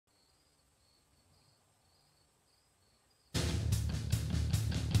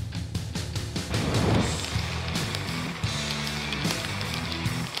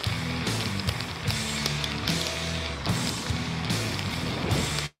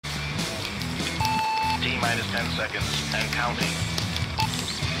minus 10 seconds and counting.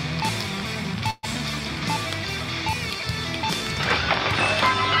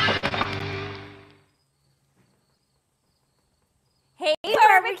 Hey,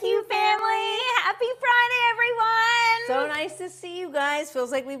 BBQ family! Happy Friday, everyone! So nice to see you guys.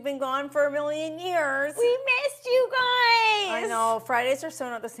 Feels like we've been gone for a million years. We missed you guys! I know. Fridays are so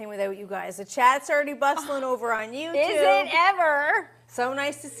not the same without you guys. The chat's already bustling over on YouTube. Is it ever? So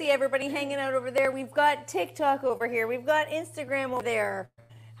nice to see everybody hanging out over there. We've got TikTok over here. We've got Instagram over there.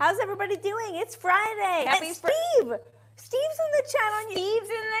 How's everybody doing? It's Friday. Happy Steve! Steve's in the chat on you. Steve's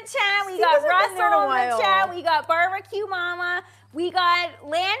in the chat. We Steve got hasn't been there in a Russell in the while. chat. We got BBQ Mama. We got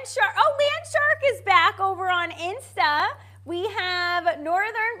Land Shark. Oh, Land Shark is back over on Insta. We have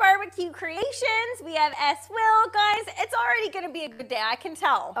Northern Barbecue Creations. We have S. Will. Guys, it's already going to be a good day. I can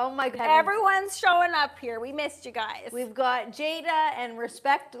tell. Oh my God. Everyone's showing up here. We missed you guys. We've got Jada and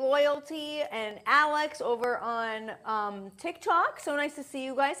Respect Loyalty and Alex over on TikTok. So nice to see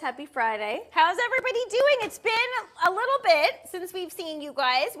you guys. Happy Friday. How's everybody doing? It's been a little bit since we've seen you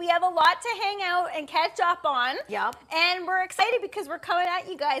guys. We have a lot to hang out and catch up on. Yep. And we're excited because we're coming at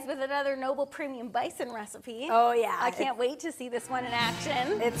you guys with another Noble Premium Bison recipe. Oh yeah. I can't wait to see this one in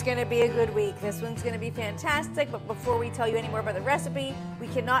action. It's going to be a good week. This one's going to be fantastic. But before we tell you any more about the recipe, we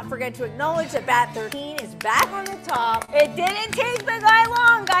cannot forget to acknowledge that Bat 13 is back on the top. It didn't take the guy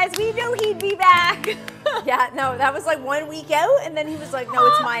long, guys. We knew he'd be back. Yeah, no, that was like 1 week out, and then he was like, no,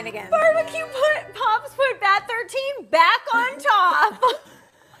 it's mine again. BBQ Pops put Bat 13 back on top.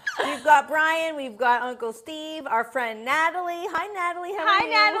 We've got Brian, we've got Uncle Steve, our friend Natalie. Hi, Natalie. How are you?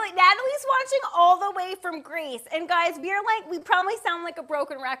 Natalie. Natalie's watching all the way from Greece. And guys, we probably sound like a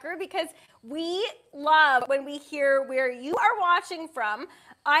broken record because we love when we hear where you are watching from.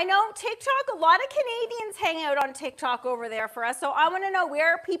 I know TikTok, a lot of Canadians hang out on TikTok over there for us. So I want to know,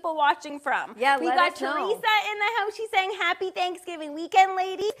 where are people watching from? Yeah, we let got us know. Teresa in the house. She's saying happy Thanksgiving weekend,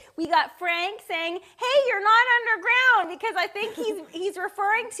 ladies. We got Frank saying, hey, you're not underground, because I think he's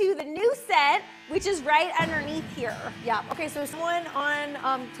referring to the new set, which is right underneath here. Yeah. Okay, so someone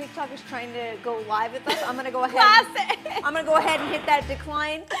on TikTok is trying to go live with us. I'm going to go ahead. I'm going to go ahead and hit that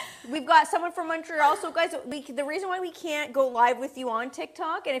decline. We've got someone from Montreal. So guys, the reason why we can't go live with you on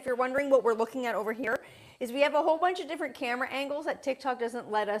TikTok, and if you're wondering what we're looking at over here, is we have a whole bunch of different camera angles that TikTok doesn't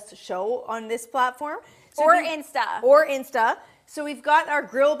let us show on this platform. So Insta. Or Insta. So we've got our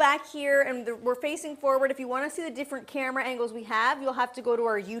grill back here, and we're facing forward. If you want to see the different camera angles we have, you'll have to go to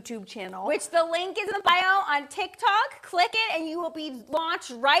our YouTube channel. Which the link is in the bio on TikTok. Click it and you will be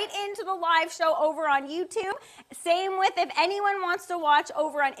launched right into the live show over on YouTube. Same with if anyone wants to watch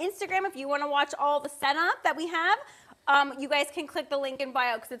over on Instagram, if you want to watch all the setup that we have, you guys can click the link in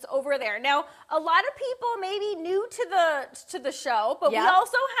bio because it's over there. Now, a lot of people may be new to the show, but we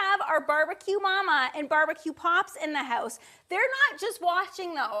also have our BBQ Mama and BBQ Pops in the house. They're not just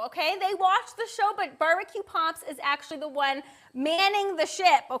watching though, okay? They watch the show, but BBQ Pops is actually the one manning the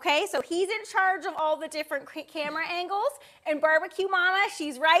ship, okay? So he's in charge of all the different camera angles, and BBQ Mama,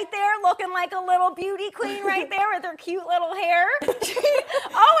 she's right there looking like a little beauty queen right there with her cute little hair.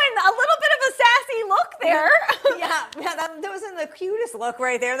 And a little bit of a sassy look there. Yeah, that wasn't the cutest look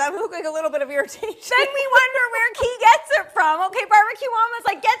right there. That looked like a little bit of irritation. Then we wonder where Key gets it from. Okay, BBQ Mama's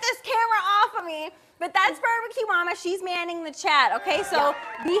like, get this camera off of me. But that's BBQ Mama. She's manning the chat, okay? So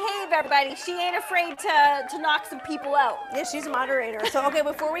behave, everybody. She ain't afraid to knock some people out. Yeah, she's a moderator. So, okay,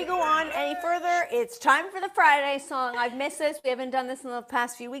 before we go on any further, it's time for the Friday song. I've missed this. We haven't done this in the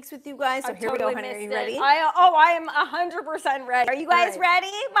past few weeks with you guys. So here we go, honey. Are you ready? I am 100% ready. Are you guys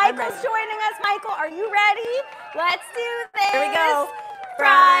ready? Michael's joining us. Michael, are you ready? Let's do this. Here we go.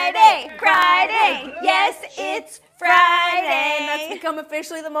 Friday. Yes, it's Friday. And that's become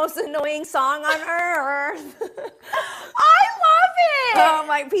officially the most annoying song on earth. I love it. Oh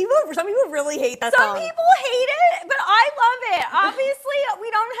my, some people really hate that song. Some people hate it, but I love it. Obviously,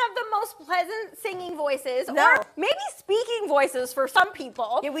 we don't have the most pleasant singing voices, or maybe speaking voices for some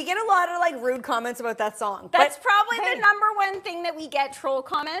people. Yeah, we get a lot of like rude comments about that song. That's probably the number one thing that we get. Troll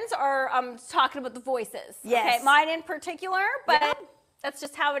comments are talking about the voices. Yes. Okay, mine in particular, but that's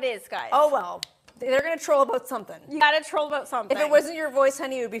just how it is, guys. Oh well. They're going to troll about something. You got to troll about something. If it wasn't your voice,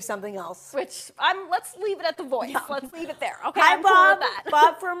 honey, it would be something else. Which, let's leave it at the voice. Yeah. Let's leave it there. Okay, Hi, I'm Bob. cool with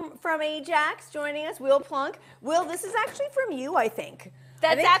that. Bob from Ajax joining us. Will Plunk. Will, this is actually from you, I think.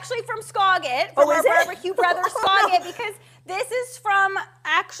 That's actually from Skauget, from our BBQ Brothers Skauget, because this is from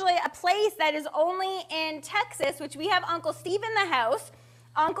actually a place that is only in Texas, which we have Uncle Steve in the house.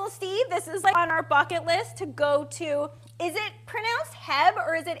 Uncle Steve, this is like on our bucket list to go to. Is it pronounced Heb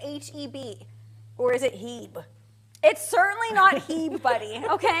or is it H-E-B? Or is it Hebe? It's certainly not Hebe, buddy,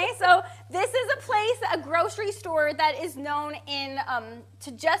 okay? So this is a place, a grocery store that is known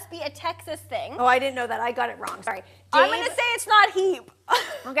to just be a Texas thing. Oh, I didn't know that. I got it wrong. Sorry. I'm going to say it's not Hebe.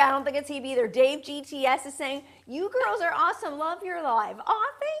 Okay, I don't think it's Hebe either. Dave GTS is saying, you girls are awesome. Love your live.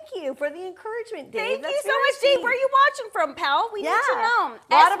 Oh, thank you for the encouragement, Dave. Thank you so much, Dave. Where are you watching from, pal? We need to know.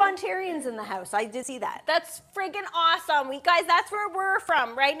 A lot of Ontarians in the house. I did see that. That's friggin' awesome. Guys, that's where we're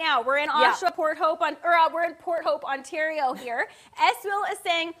from right now. We're in Oshawa, Port Hope, we're in Port Hope, Ontario here. S. Will is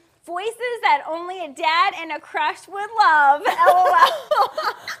saying, voices that only a dad and a crush would love. LOL.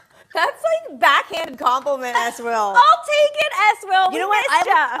 That's like backhanded compliment, S. Will. I'll take it, S. Will. You know what?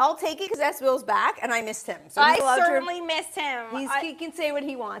 I'll take it because S. Will's back, and I missed him. So I certainly missed him. He can say what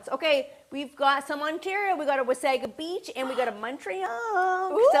he wants. Okay, we've got some Ontario, we got a Wasaga Beach, and we got a Montreal.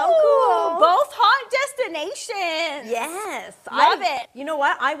 Ooh, so cool. Both hot destinations. Yes. Love it. You know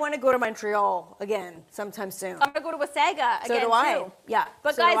what? I want to go to Montreal again sometime soon. I'm going to go to Wasaga again, So do I. too. Yeah.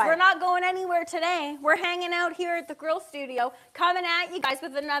 But guys, we're not going anywhere today. We're hanging out here at the grill studio, coming at you guys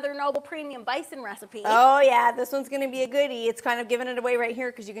with another Noble Premium Bison recipe. Oh, yeah. This one's going to be a goodie. It's kind of giving it away right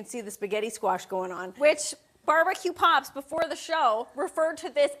here because you can see the spaghetti squash going on. Which Barbecue Pops, before the show, referred to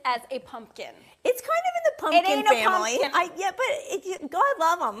this as a pumpkin. It's kind of in the pumpkin It ain't family. a pumpkin. But God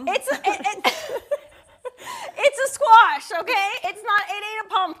love them. It's a squash, okay? It ain't a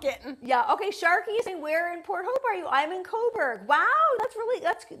pumpkin. Yeah, okay, Sharky is saying, where in Port Hope are you? I'm in Coburg. Wow,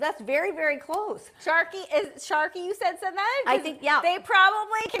 that's very, very close. Sharky, you said that? I think, yeah. They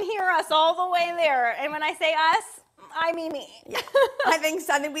probably can hear us all the way there. And when I say us, I mean me. Yeah, I think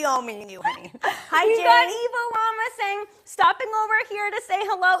we all mean you, honey. Hi, We Jenny. got Eva Llama saying, stopping over here to say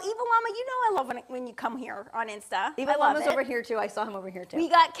hello. Eva Llama, you know I love when you come here on Insta. Eva Llama's over here, too. I saw him over here, too. We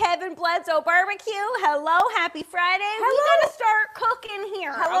got Kevin Bledsoe Barbecue. Hello, happy Friday. Hello. We got to start cooking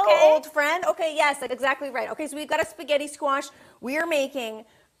here, Hello, okay? old friend. Okay, yes, that's exactly right. Okay, so we've got a spaghetti squash. We are making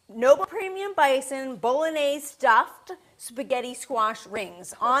Noble Premium Bison Bolognese stuffed spaghetti squash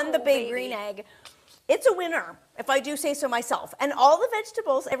rings on the big green egg. It's a winner, if I do say so myself. And all the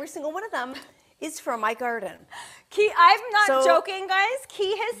vegetables, every single one of them, is from my garden. Key, I'm not joking, guys.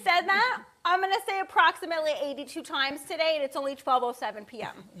 Key has said that. I'm going to say approximately 82 times today, and it's only 12:07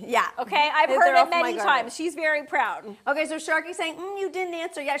 p.m. Yeah. Okay? I've heard it many times. She's very proud. Okay, so Sharky's saying, you didn't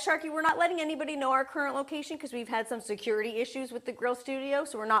answer. Yeah, Sharky, we're not letting anybody know our current location because we've had some security issues with the grill studio,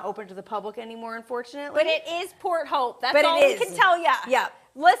 so we're not open to the public anymore, unfortunately. But it is Port Hope. That's all we can tell you. Yeah.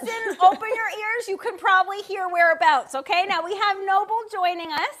 Listen, open your ears. You can probably hear whereabouts, okay? Now, we have Noble joining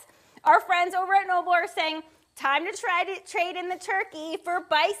us. Our friends over at Noble are saying, time to try to trade in the turkey for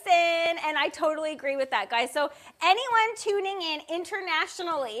bison. And I totally agree with that, guys. So anyone tuning in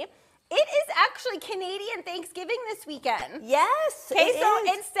internationally, it is actually Canadian Thanksgiving this weekend. Yes, Okay,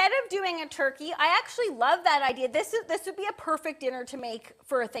 so instead of doing a turkey, I actually love that idea. This would be a perfect dinner to make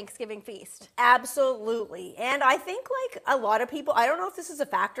for a Thanksgiving feast. Absolutely. And I think like a lot of people, I don't know if this is a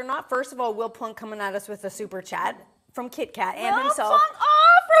fact or not. First of all, Will Plunk coming at us with a super chat from Kit Kat and himself. Will Plunk,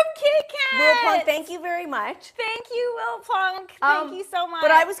 from Kit Kat. Will Plunk, thank you very much. Thank you, Will Plunk. Thank you so much.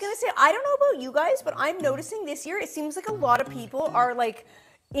 But I was going to say, I don't know about you guys, but I'm noticing this year, it seems like a lot of people are like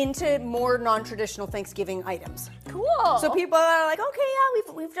into more non-traditional Thanksgiving items. Cool. So people are like, okay,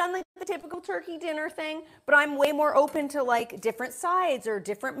 yeah, we've done like the typical turkey dinner thing, but I'm way more open to like different sides or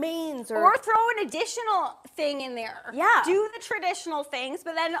different mains or throw an additional thing in there. Yeah. Do the traditional things,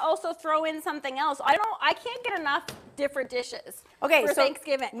 but then also throw in something else. I can't get enough different dishes for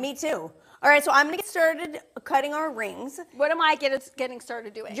Thanksgiving. Me too. All right, so I'm gonna get started cutting our rings. What am I getting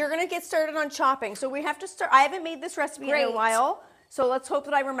started doing? You're gonna get started on chopping. So we have to start, I haven't made this recipe in a while. So let's hope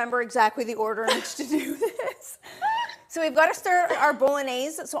that I remember exactly the order in which to do this. So we've got to start our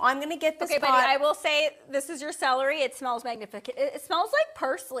bolognese. So I'm going to get this pot. Buddy, I will say this is your celery. It smells magnificent. It smells like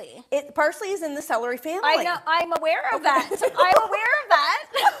parsley. Parsley is in the celery family. I know. I'm aware of that. I'm aware of that.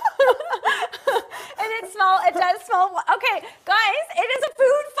 And it does smell. Okay, guys, it is a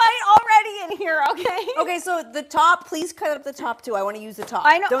food fight already in here, okay? Okay, so the top, please cut up the top too. I want to use the top.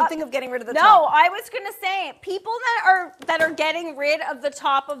 I know. Don't think of getting rid of the top. No, I was going to say, people that are getting rid of the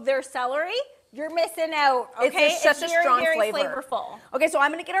top of their celery, you're missing out, okay? It's such a strong very flavor. Flavorful. Okay, so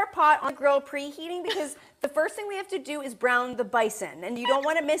I'm going to get our pot on the grill preheating because the first thing we have to do is brown the bison. And you don't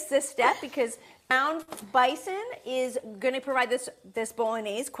want to miss this step because browned bison is going to provide this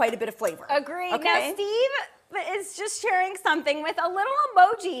bolognese quite a bit of flavor. Agreed. Okay? Now, Steve is just sharing something with a little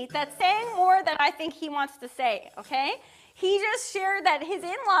emoji that's saying more than I think he wants to say, okay? he just shared that his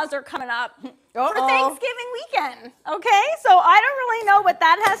in-laws are coming up Uh-oh. for Thanksgiving weekend. Okay, so I don't really know what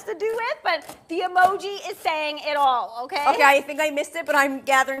that has to do with, but the emoji is saying it all. Okay. Okay, I think I missed it, but I'm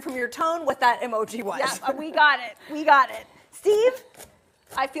gathering from your tone what that emoji was. Yeah, we got it. We got it. Steve,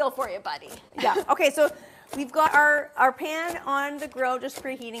 I feel for you, buddy. Yeah. Okay, so we've got our pan on the grill just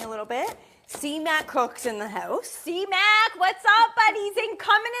preheating a little bit. C-Mac Cooks in the house. C-Mac, what's up, buddies? And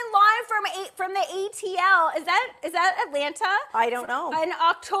coming in live from the ATL. Is that Atlanta? I don't know. An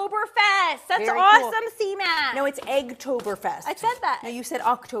Oktoberfest. That's Very awesome, cool. C-Mac. No, it's Eggtoberfest. I said that. No, you said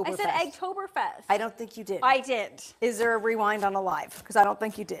Oktoberfest. I said Eggtoberfest. I don't think you did. I did. Is there a rewind on a live? Because I don't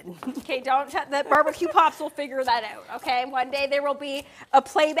think you did. Okay, the barbecue pops will figure that out, okay? One day there will be a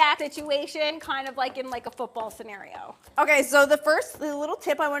playback situation, kind of like in like a football scenario. Okay, so the little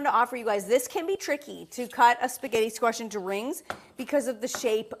tip I wanted to offer you guys, this can be tricky to cut a spaghetti squash into rings because of the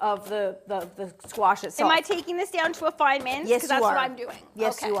shape of the squash itself. Am I taking this down to a fine mince? Yes, you that's are. what I'm doing.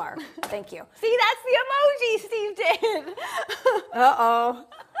 Yes, okay. you are. Thank you. See, that's the emoji Steve did. Uh-oh.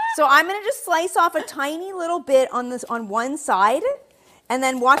 So I'm going to just slice off a tiny little bit on one side, and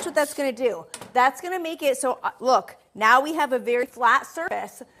then watch what that's going to do. That's going to make it so, look, now we have a very flat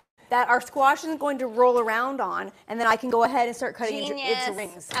surface that our squash isn't going to roll around on, and then I can go ahead and start cutting into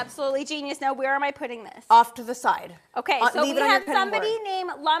rings. Absolutely genius. Now, where am I putting this? Off to the side. Okay, so we have somebody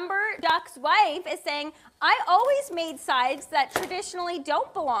named Lumber Duck's wife is saying, I always made sides that traditionally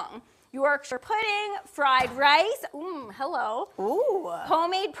don't belong. Yorkshire pudding, fried rice, hello. Ooh.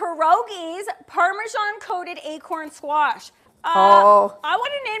 Homemade pierogies, Parmesan-coated acorn squash. Oh. I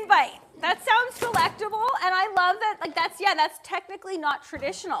want an invite. That sounds delectable, and I love that. Like that's technically not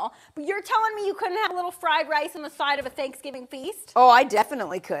traditional. But you're telling me you couldn't have a little fried rice on the side of a Thanksgiving feast? Oh, I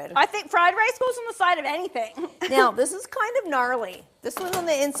definitely could. I think fried rice goes on the side of anything. Now, this is kind of gnarly. This one on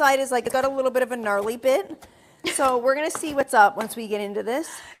the inside is like, it's got a little bit of a gnarly bit. So we're going to see what's up once we get into this.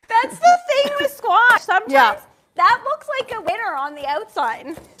 That's the thing with squash. Sometimes that looks like a winner on the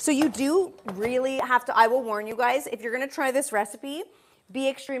outside. So you do really have to, I will warn you guys, if you're going to try this recipe, be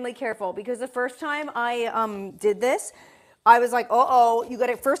extremely careful, because the first time I did this, I was like,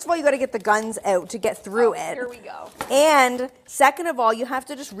 first of all, you got to get the guns out to get through it. Here we go. And second of all, you have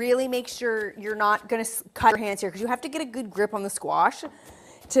to just really make sure you're not going to cut your hands here, because you have to get a good grip on the squash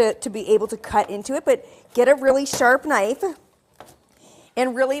to be able to cut into it. But get a really sharp knife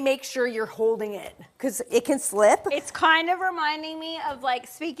and really make sure you're holding it, because it can slip. It's kind of reminding me of, like,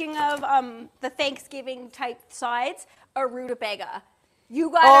 speaking of the Thanksgiving type sides, a rutabaga. You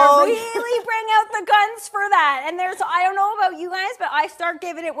gotta really bring out the guns for that. And I don't know about you guys, but I start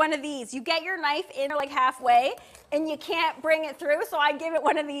giving it one of these. You get your knife in like halfway and you can't bring it through, so I give it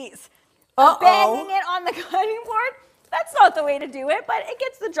one of these. Banging it on the cutting board. That's not the way to do it, but it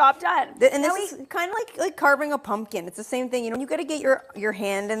gets the job done. And this is kind of like carving a pumpkin. It's the same thing. You know, you got to get your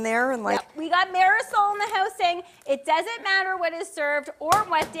hand in there and like. Yep. We got Marisol in the house saying, it doesn't matter what is served or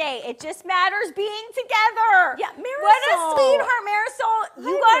what day. It just matters being together. Yeah, Marisol. What a sweetheart, Marisol.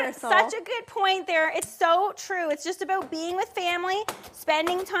 You got Marisol. such a good point there. It's so true. It's just about being with family,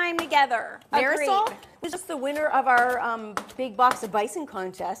 spending time together. Marisol Agreed. is just the winner of our big box of Bison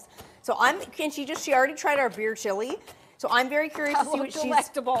contest. So she already tried our beer chili. So I'm very curious to see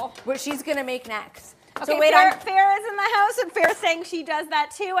what she's going to make next. Okay, so wait, Farrah's in the house, and Farrah's saying she does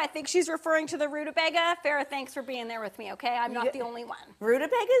that too. I think she's referring to the rutabaga. Farrah, thanks for being there with me, okay? I'm not the only one.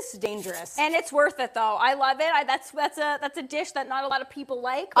 Rutabaga is dangerous. And it's worth it, though. I love it. That's a dish that not a lot of people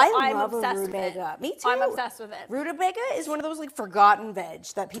like, but I'm obsessed with it. Me too. I'm obsessed with it. Rutabaga is one of those like forgotten veg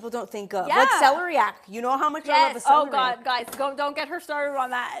that people don't think of. Yeah. Like celeriac. You know how much I love a celery. Oh, God, guys, don't get her started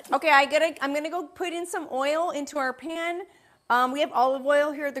on that. Okay, I'm going to go put in some oil into our pan. We have olive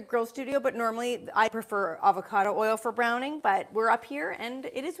oil here at the grill studio, but normally I prefer avocado oil for browning, but we're up here and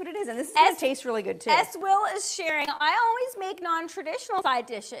it is what it is. And this is going to taste really good too. Will is sharing, I always make non-traditional side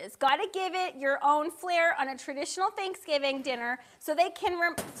dishes. Got to give it your own flair on a traditional Thanksgiving dinner so they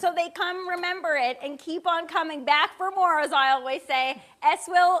come remember it and keep on coming back for more, as I always say.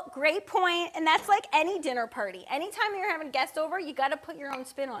 Will, great point. And that's like any dinner party. Anytime you're having guests over, you got to put your own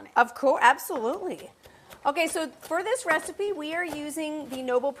spin on it. Of course, absolutely. Okay, so for this recipe, we are using the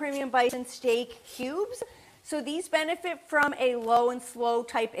Noble Premium Bison steak cubes. So these benefit from a low and slow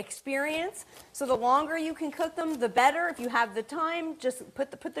type experience. So the longer you can cook them, the better. If you have the time, just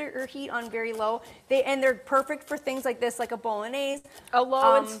put your heat on very low. They're perfect for things like this, like a Bolognese. A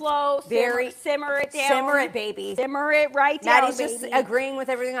low and slow, simmer it down. Simmer it, baby. Simmer it right down, Maddie's just agreeing with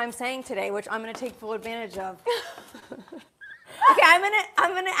everything I'm saying today, which I'm going to take full advantage of. Okay, I'm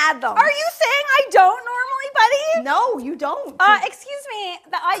gonna add them. Are you saying I don't normally, buddy? No, you don't. Excuse me.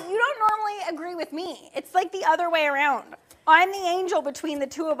 You don't normally agree with me. It's like the other way around. I'm the angel between the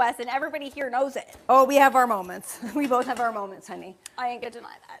two of us, and everybody here knows it. Oh, we have our moments. We both have our moments, honey. I ain't gonna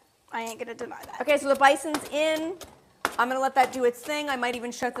deny that. I ain't gonna deny that. Okay, so the Bison's in. I'm gonna let that do its thing. I might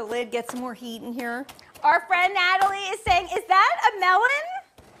even shut the lid, get some more heat in here. Our friend Natalie is saying, is that a melon?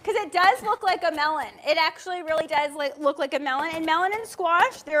 Because it does look like a melon. It actually really does look like a melon. And melon and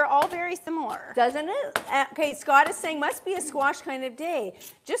squash, they're all very similar. Doesn't it? Okay, Scott is saying, must be a squash kind of day.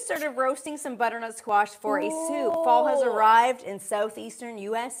 Just started roasting some butternut squash for a soup. Fall has arrived in southeastern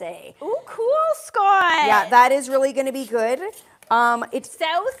USA. Ooh, cool, Scott. Yeah, that is really gonna be good. It's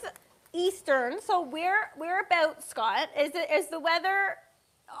Southeastern, so whereabouts, Scott? Is the weather,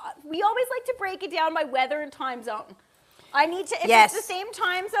 we always like to break it down by weather and time zone. I need to, if it's the same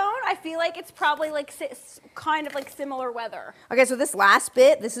time zone, I feel like it's probably like kind of like similar weather. Okay, so this last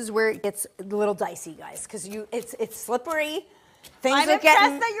bit, this is where it gets a little dicey, guys, because it's slippery. I'm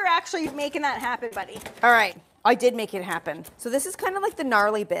impressed that you're actually making that happen, buddy. All right, I did make it happen. So this is kind of like the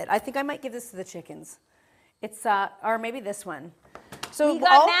gnarly bit. I think I might give this to the chickens. It's, or maybe this one. So we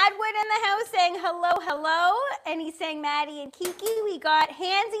got Madwood in the house saying hello, hello, and he's saying Maddie and Kiki. We got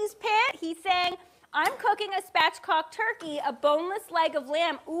Hansy's Pit. He's saying, I'm cooking a spatchcock turkey, a boneless leg of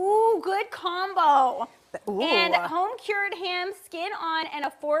lamb. Ooh, good combo. Ooh. And home-cured ham, skin on, and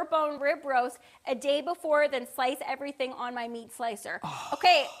a 4-bone rib roast a day before, then slice everything on my meat slicer. Oh.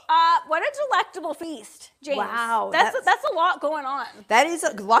 Okay, what a delectable feast, James. Wow. That's a lot going on. That is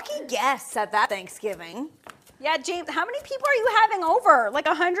a lucky guess at that Thanksgiving. Yeah, James, how many people are you having over? Like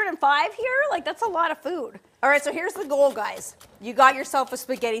 105 here? Like, that's a lot of food. All right, so here's the goal, guys. You got yourself a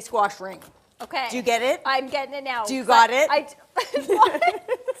spaghetti squash ring. Okay. Do you get it? I'm getting it now. Do you got it?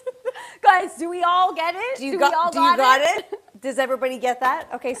 Guys, do we all get it? Do you got it? Does everybody get that?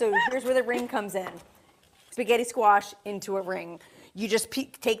 Okay, so here's where the ring comes in. Spaghetti squash into a ring. You just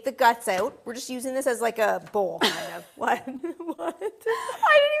take the guts out. We're just using this as like a bowl, kind of. What? What? I didn't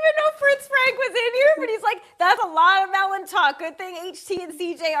even know Fritz Frank was in here, but he's like, that's a lot of melon talk. Good thing HT and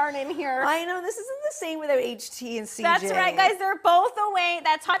CJ aren't in here. I know, this isn't the same without HT and CJ. That's right, guys. They're both away.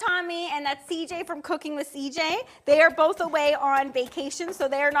 That's Hot Tommy and that's CJ from Cooking with CJ. They are both away on vacation, so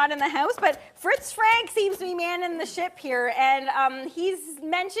they are not in the house. But Fritz Frank seems to be manning the ship here, and he's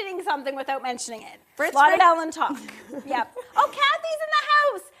mentioning something without mentioning it. Fritz a lot Frank? of melon talk. Yep. Oh, Kathy's in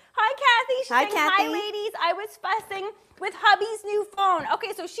the house. Hi, Kathy. She's Hi, saying, Kathy. hi, ladies. I was fussing with hubby's new phone.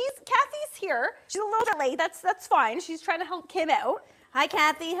 Okay, so Kathy's here. She's a little bit late. That's fine. She's trying to help Kim out. Hi,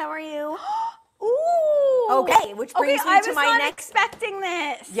 Kathy. How are you? Ooh. Okay, which brings me to my next. I was not expecting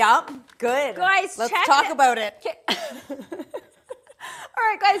this. Yep. Good. Guys, let's check talk about it. All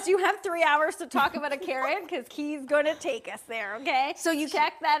right, guys, you have 3 hours to talk about a carrot because he's going to take us there, okay? So you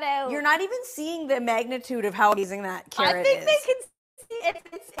check that out. You're not even seeing the magnitude of how amazing that carrot is. I think they can see it.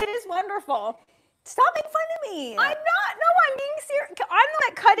 It is wonderful. Stop making fun of me. I'm not. No, I'm being serious. I'm the one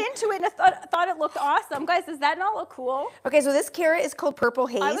that cut into it and thought it looked awesome. Guys, does that not look cool? Okay, so this carrot is called Purple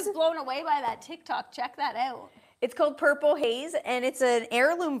Haze. I was blown away by that TikTok. Check that out. It's called Purple Haze, and it's an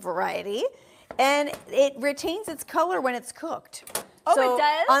heirloom variety, and it retains its color when it's cooked. Oh, so it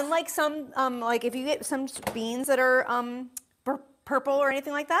does? Unlike some, like if you get some beans that are purple or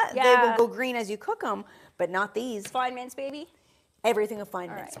anything like that, they will go green as you cook them, but not these. Fine mince, baby? Everything of fine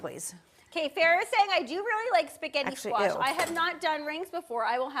mince, please. Okay, Farrah's saying, I do really like spaghetti squash. Ew. I have not done rings before.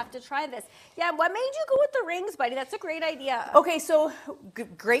 I will have to try this. Yeah, what made you go with the rings, buddy? That's a great idea. Okay, so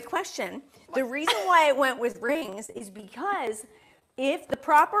great question. The reason why I went with rings is because if the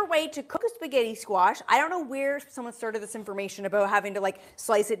proper way to cook a spaghetti squash, I don't know where someone started this information about having to like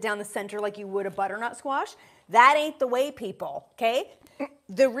slice it down the center like you would a butternut squash. That ain't the way, people, okay?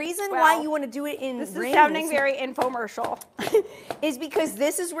 The reason why you want to do it in rings... This is sounding very infomercial. ...is because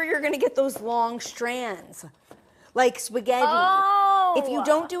this is where you're going to get those long strands. Like spaghetti. Oh! If you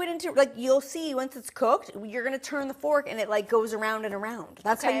don't do it into... Like, you'll see once it's cooked, you're going to turn the fork and it, like, goes around and around.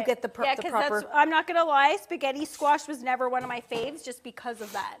 That's how you get the proper... I'm not going to lie, spaghetti squash was never one of my faves just because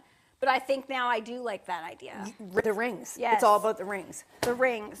of that. But I think now I do like that idea. The rings. Yes. It's all about the rings. The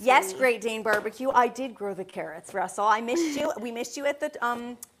rings. Yes, Great Dane Barbecue. I did grow the carrots, Russell. I missed you. We missed you at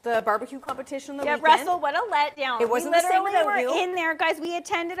the barbecue competition the weekend. Russell, what a letdown. It wasn't the same without you. In there, guys. We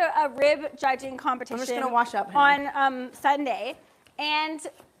attended a rib judging competition. I'm just going to wash up, honey. On Sunday. And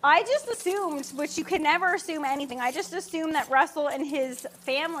I just assumed, which you can never assume anything, I just assumed that Russell and his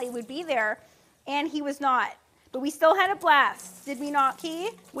family would be there, and he was not. But we still had a blast. Did we not,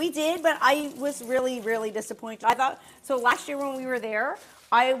 Key? We did, but I was really, really disappointed. I thought, so last year when we were there,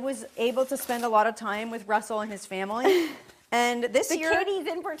 I was able to spend a lot of time with Russell and his family. And this The year, kitties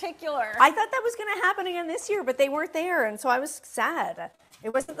in particular. I thought that was going to happen again this year, but they weren't there, and so I was sad.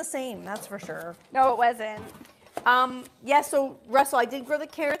 It wasn't the same, that's for sure. No, it wasn't. Yeah, so Russell, I did grow the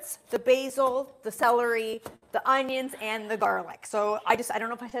carrots, the basil, the celery, the onions, and the garlic. So I don't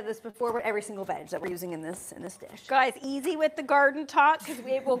know if I said this before, but every single veg that we're using in this dish. Guys, easy with the garden talk because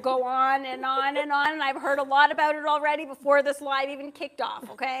we will go on and on and on. And I've heard a lot about it already before this live even kicked off.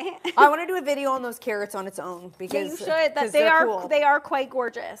 Okay. I want to do a video on those carrots on its own because Yeah, you should. That cool. they are quite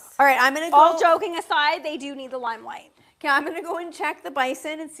gorgeous. All right, I'm gonna go. All joking aside, they do need the limelight. Okay, I'm gonna go and check the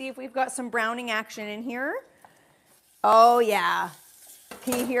bison and see if we've got some browning action in here. Oh yeah,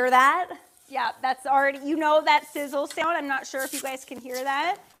 can you hear that? Yeah, that's already, you know that sizzle sound. I'm not sure if you guys can hear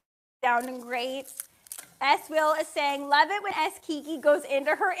that. Sounding great. S. Will is saying, love it when S. Kiki goes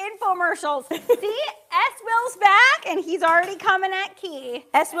into her infomercials. See, S. Will's back and he's already coming at Key.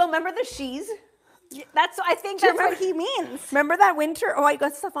 S. Will, remember the she's? I think that's what he means. Remember that winter? Oh, I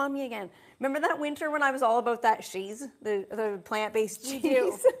got stuff on me again. Remember that winter when I was all about that she's, the plant-based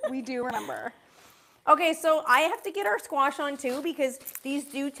cheese? We do remember. Okay, so I have to get our squash on too because these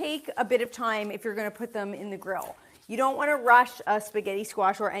do take a bit of time if you're going to put them in the grill. You don't want to rush a spaghetti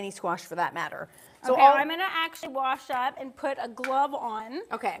squash or any squash for that matter. So okay, I'm going to actually wash up and put a glove on.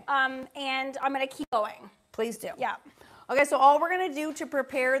 Okay. And I'm going to keep going. Please do. Yeah. Okay, so all we're going to do to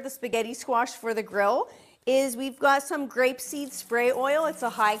prepare the spaghetti squash for the grill is we've got some grapeseed spray oil. It's a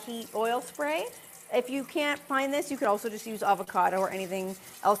high heat oil spray. If you can't find this, you could also just use avocado or anything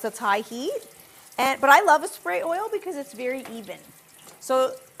else that's high heat. But I love a spray oil because it's very even.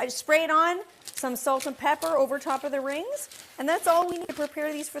 So I just spray it on, some salt and pepper over top of the rings, and that's all we need to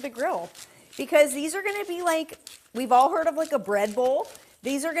prepare these for the grill. Because these are gonna be like, we've all heard of like a bread bowl.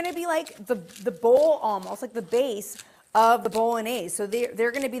 These are gonna be like the bowl almost, like the base of the bolognese. So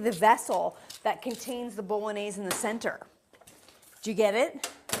they're gonna be the vessel that contains the bolognese in the center. Do you get it?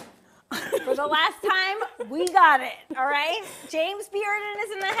 For the last time, we got it, all right? James Bearden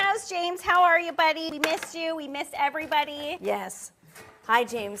is in the house. James, how are you, buddy? We missed you. We missed everybody. Yes. Hi,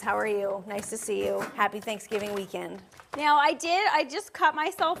 James. How are you? Nice to see you. Happy Thanksgiving weekend. Now, I just cut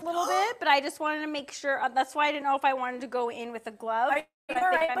myself a little bit, but I just wanted to make sure. That's why I didn't know if I wanted to go in with a glove. Are you all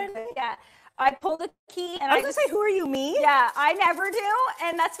right, bud? Yeah. I pulled the key and I was going to say, who are you, me? Yeah, I never do,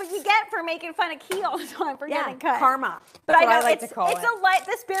 and that's what you get for making fun of Key all the time for getting cut. Karma. But That's I know what I like to call it. a light.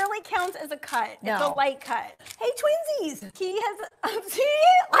 This barely counts as a cut. No. It's a light cut. Hey, twinsies. Key has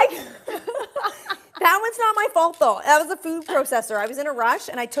That one's not my fault, though. That was a food processor. I was in a rush,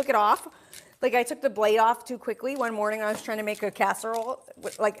 and I took it off. Like, I took the blade off too quickly. One morning, I was trying to make a casserole,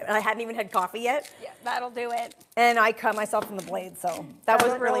 and I hadn't even had coffee yet. Yeah, that'll do it. And I cut myself in the blade, so that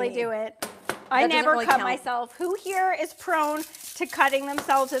wasn't really me. do it. I never cut myself. Who here is prone to cutting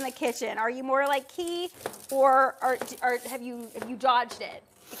themselves in the kitchen? Are you more like Key, or have you dodged it?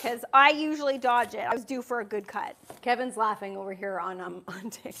 Because I usually dodge it. I was due for a good cut. Kevin's laughing over here on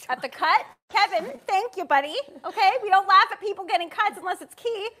TikTok. At the cut? Kevin, thank you, buddy. Okay, we don't laugh at people getting cuts unless it's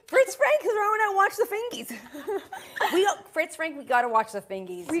Key. Fritz Frank is throwing out watch the fingies. Fritz Frank, we gotta watch the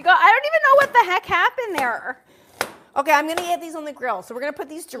fingies. I don't even know what the heck happened there. Okay, I'm gonna get these on the grill. So we're gonna put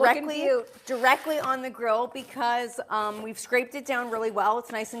these directly on the grill because we've scraped it down really well.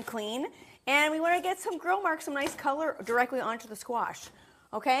 It's nice and clean. And we wanna get some grill marks, some nice color directly onto the squash.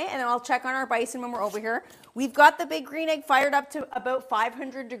 Okay, and then I'll check on our bison when we're over here. We've got the big green egg fired up to about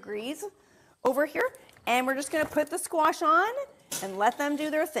 500 degrees over here. And we're just gonna put the squash on and let them do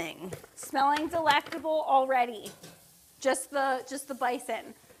their thing. Smelling delectable already. Just the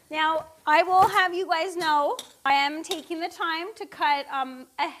bison. Now, I will have you guys know, I am taking the time to cut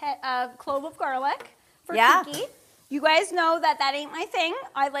a clove of garlic for Kiki. You guys know that ain't my thing.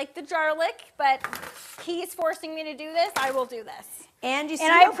 I like the garlic, but Key's forcing me to do this. I will do this. And you see,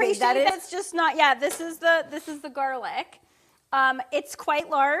 and I appreciate that it's just not. Yeah, this is the garlic. It's quite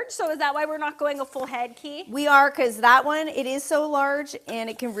large, so is that why we're not going a full head, Key? We are, because that one, it is so large, and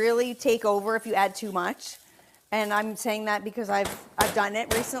it can really take over if you add too much. And I'm saying that because I've done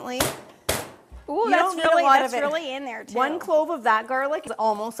it recently. Ooh, that's really in there too. One clove of that garlic is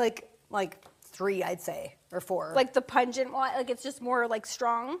almost like 3, I'd say, or 4. Like the pungent one, like it's just more like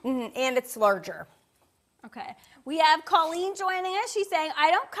strong. Mm-hmm. And it's larger. Okay. We have Colleen joining us. She's saying,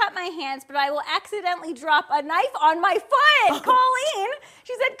 I don't cut my hands, but I will accidentally drop a knife on my foot. Colleen,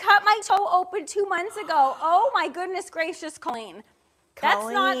 she said, cut my toe open 2 months ago. Oh my goodness gracious, Colleen.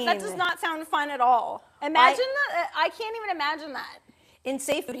 That does not sound fun at all. Imagine that. I can't even imagine that. In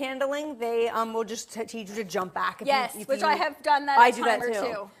safe food handling, they will just teach you to jump back. Which I have done that a time or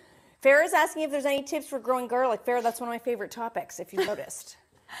two. Farrah's asking if there's any tips for growing garlic. Farrah, that's one of my favorite topics, if you noticed.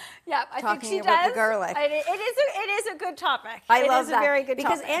 Yeah, I think she about does. the garlic. It is a good topic. I love that. It is a very good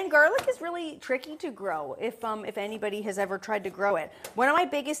because topic. and garlic is really tricky to grow if anybody has ever tried to grow it. One of my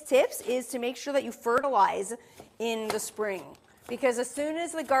biggest tips is to make sure that you fertilize in the spring, because as soon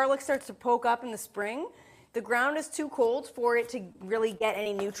as the garlic starts to poke up in the spring, the ground is too cold for it to really get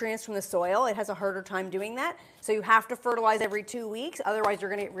any nutrients from the soil. It has a harder time doing that. So you have to fertilize every 2 weeks. Otherwise, you're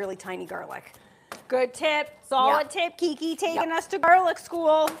going to get really tiny garlic. Good tip. Solid tip. Kiki taking us to garlic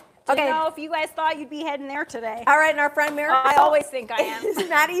school. Okay. Know if you guys thought you'd be heading there today. All right, and our friend Marisol. I always think I am.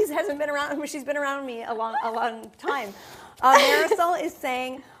 Maddie hasn't been around. She's been around me a long time. Marisol is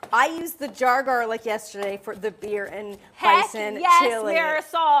saying, I used the jar garlic yesterday for the beer and Bison chili.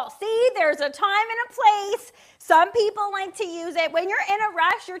 Yes, Marisol. See, there's a time and a place. Some people like to use it. When you're in a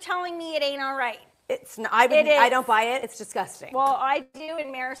rush, you're telling me it ain't all right. It's not, I don't buy it. It's disgusting. Well, I do,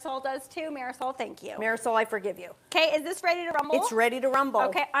 and Marisol does too. Marisol, thank you. Marisol, I forgive you. Okay, is this ready to rumble? It's ready to rumble.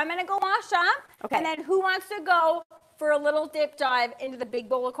 Okay, I'm going to go wash up. Okay. And then who wants to go for a little dip dive into the big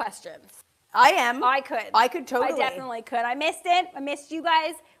bowl of questions? I am. I could. I could totally. I definitely could. I missed it. I missed you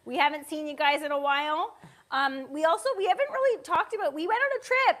guys. We haven't seen you guys in a while. We haven't really talked about, we went on a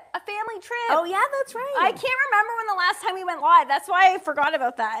trip, a family trip. Oh yeah, that's right. I can't remember when the last time we went live. That's why I forgot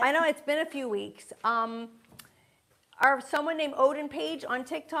about that. I know, it's been a few weeks. Someone named Odin Page on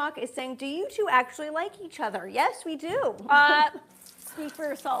TikTok is saying, do you two actually like each other? Yes, we do. Speak for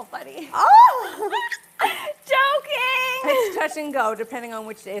yourself, buddy. Oh! Joking! It's touch and go, depending on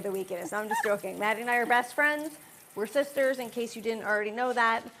which day of the week it is. I'm just joking. Maddie and I are best friends. We're sisters, in case you didn't already know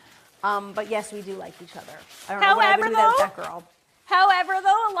that. But yes, we do like each other. I don't know what I would do without that girl. However,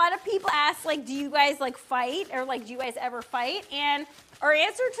 though, a lot of people ask, like, do you guys, like, fight? Or, like, do you guys ever fight? And our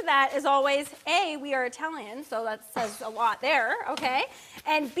answer to that is always, A, we are Italian, so that says a lot there, okay?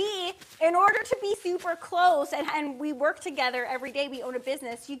 And B, in order to be super close and we work together every day, we own a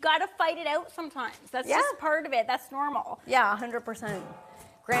business, you got to fight it out sometimes. That's just part of it. That's normal. Yeah, 100%.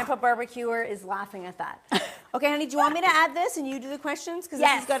 Grandpa Barbecuer is laughing at that. Okay, honey, do you want me to add this and you do the questions? Because this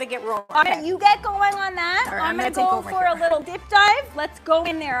has got to get rolling. Okay, you get going on that. Right, I'm going to go for a little dip dive. Let's go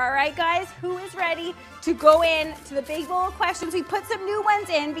in there, all right, guys? Who is ready to go in to the big bowl of questions? We put some new ones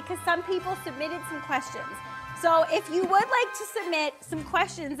in because some people submitted some questions. So if you would like to submit some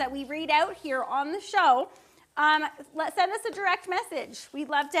questions that we read out here on the show, send us a direct message. We'd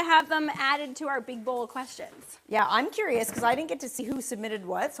love to have them added to our big bowl of questions. Yeah, I'm curious because I didn't get to see who submitted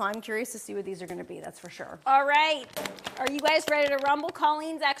what, so I'm curious to see what these are going to be, that's for sure. All right. Are you guys ready to rumble?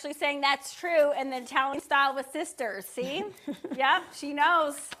 Colleen's actually saying that's true, and the Italian style with sisters. See? Yep, she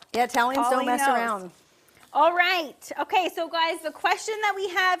knows. Yeah, Italians don't mess around. All right. Okay, so guys, the question that we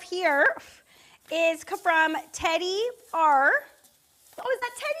have here is from Teddy R. Oh, is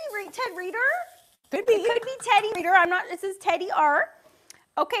that Ted Reader? Could be. It could be Teddy Reader. I'm not. This is Teddy R.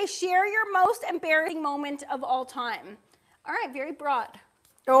 Okay, share your most embarrassing moment of all time. All right, very broad.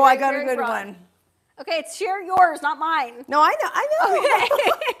 Oh, I got a good one. Okay, it's share yours, not mine. No, I know. Okay.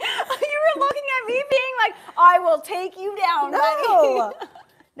 You were looking at me being like, I will take you down, buddy.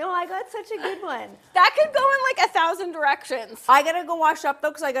 No, I got such a good one. That could go in like 1,000 directions. I gotta go wash up though,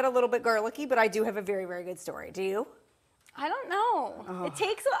 because I got a little bit garlicky, but I do have a very, very good story. Do you? I don't know. Oh. It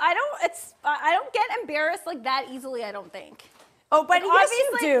takes. I don't get embarrassed like that easily. I don't think. Oh, but like, yes,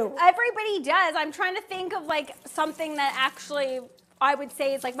 you do. Everybody does. I'm trying to think of like something that actually I would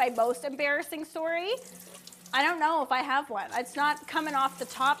say is like my most embarrassing story. I don't know if I have one. It's not coming off the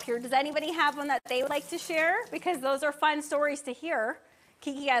top here. Does anybody have one that they would like to share? Because those are fun stories to hear.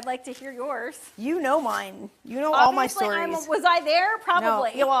 Kiki, I'd like to hear yours. You know mine. You know all my stories. Was I there?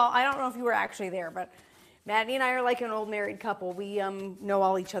 Probably. No. Yeah, well, I don't know if you were actually there, but Maddie and I are like an old married couple. We know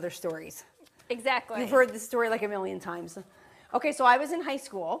all each other's stories. Exactly. You've heard this story like a million times. Okay, so I was in high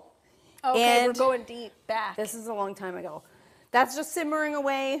school. Okay, and we're going deep back. This is a long time ago. That's just simmering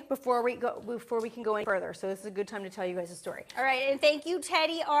away before we can go any further. So this is a good time to tell you guys a story. All right, and thank you,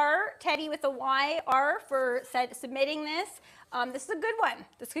 Teddy R. Teddy with a Y R for submitting this. This is a good one.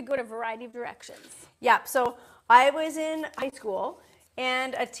 This could go to a variety of directions. Yeah. So I was in high school,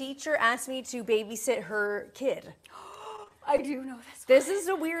 and a teacher asked me to babysit her kid. I do know this. This is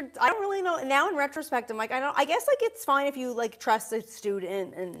a weird. I don't really know now. In retrospect, I'm like, I guess like it's fine if you like trust a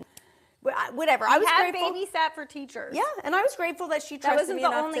student and. Whatever. I was grateful. Babysat for teachers. Yeah, and I was grateful that she trusted me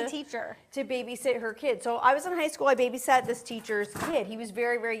enough to babysit her kid. So I was in high school. I babysat this teacher's kid. He was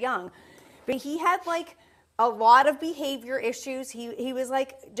very, very young, but he had like a lot of behavior issues. He was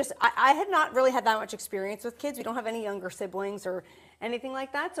like just. I had not really had that much experience with kids. We don't have any younger siblings or anything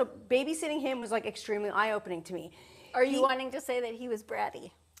like that. So babysitting him was like extremely eye-opening to me. Are you wanting to say that he was bratty?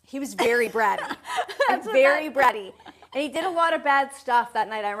 He was very bratty. Very bratty. And he did a lot of bad stuff that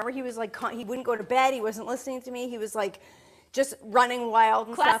night. I remember he was like, he wouldn't go to bed. He wasn't listening to me. He was like just running wild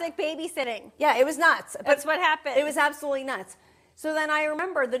and Classic stuff. babysitting. Yeah, it was nuts. That's what happened. It was absolutely nuts. So then I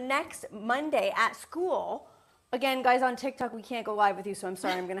remember the next Monday at school, again, guys, on TikTok, we can't go live with you, so I'm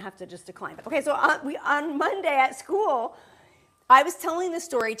sorry, I'm going to have to just decline. But okay, so on Monday at school, I was telling this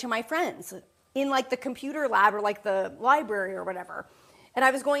story to my friends in like the computer lab or like the library or whatever. And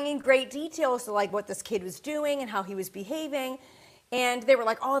I was going in great detail as to like what this kid was doing and how he was behaving. And they were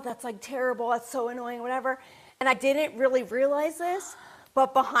like, oh, that's like terrible. That's so annoying, whatever. And I didn't really realize this,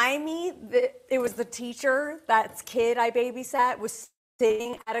 but behind me, it was the teacher, that kid I babysat was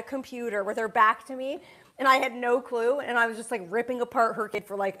sitting at a computer with her back to me. And I had no clue. And I was just like ripping apart her kid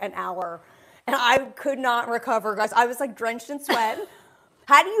for like an hour. And I could not recover, guys. I was like drenched in sweat.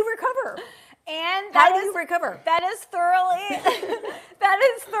 How do you recover? And how do you recover? That is thoroughly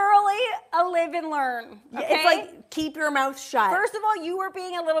a live and learn. Okay? It's like keep your mouth shut. First of all, you were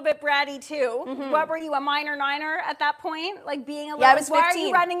being a little bit bratty too. Mm-hmm. What were you, a minor niner at that point? Like being a little. Yeah, I was 15. Why are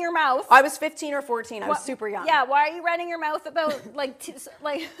you running your mouth? I was 15 or 14. I was super young. Yeah, why are you running your mouth about like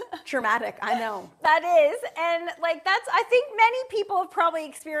traumatic? I know. That is, and like that's. I think many people have probably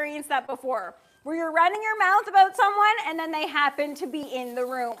experienced that before. Where you're running your mouth about someone and then they happen to be in the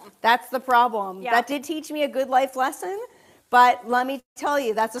room. That's the problem. Yeah. That did teach me a good life lesson, but let me tell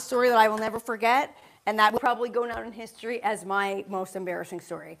you, that's a story that I will never forget, and that will probably go down in history as my most embarrassing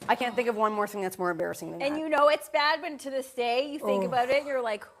story. I can't think of one more thing that's more embarrassing than that. And you know it's bad, but to this day, you think about it and you're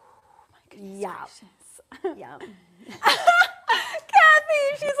like, oh my goodness. Yeah. Yeah.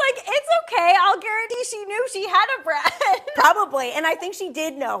 Kathy, she's like, it's okay. I'll guarantee she knew she had a brat. Probably, and I think she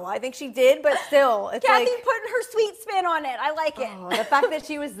did know. I think she did, but still, it's Kathy like putting her sweet spin on it. I like it. Oh, the fact that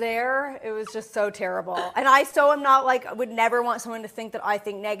she was there, it was just so terrible. And I so am not like, I would never want someone to think that I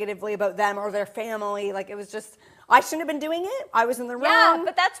think negatively about them or their family. Like it was just, I shouldn't have been doing it. I was in the wrong. Yeah,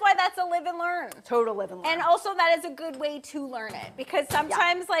 but that's why that's a live and learn. Total live and learn. And also that is a good way to learn it, because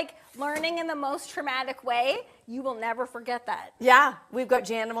sometimes like learning in the most traumatic way, you will never forget that. Yeah, we've got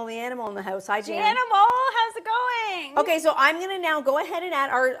Janimal the animal in the house. Hi, Jan. Janimal, how's it going? Okay, so I'm gonna now go ahead and add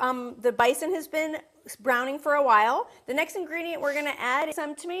our, the bison has been browning for a while. The next ingredient we're gonna add is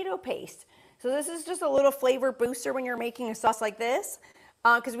some tomato paste. So this is just a little flavor booster when you're making a sauce like this.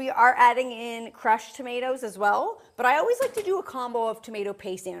 Because we are adding in crushed tomatoes as well. But I always like to do a combo of tomato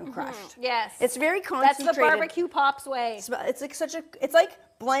paste and crushed. Mm-hmm. Yes. It's very concentrated. That's the barbecue pops way. It's like it's like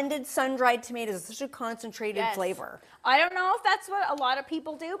blended sun-dried tomatoes. It's such a concentrated flavor. I don't know if that's what a lot of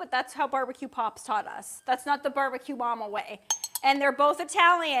people do, but that's how barbecue pops taught us. That's not the barbecue mama way. And they're both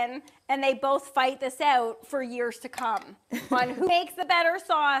Italian, and they both fight this out for years to come on who makes the better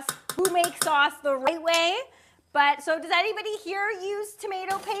sauce, who makes sauce the right way. But, so does anybody here use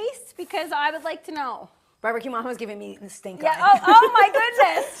tomato paste? Because I would like to know. Barbecue Mama was giving me the stink eye. Oh my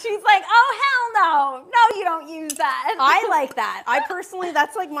goodness. She's like, oh, hell no. No, you don't use that. I like that. I personally,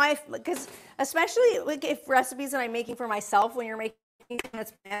 that's like my, because especially like if recipes that I'm making for myself, when you're making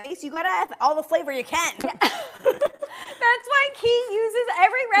that's plant-based, you gotta have all the flavor you can. Yeah. That's why Key uses,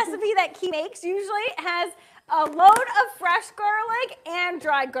 every recipe that Key makes usually has a load of fresh garlic and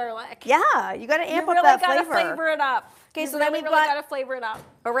dried garlic. Yeah, you gotta amp up that flavor. You really gotta flavor it up. Okay, so then then we've really gotta flavor it up.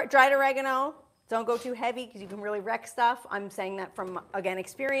 Dried oregano. Don't go too heavy because you can really wreck stuff. I'm saying that from, again,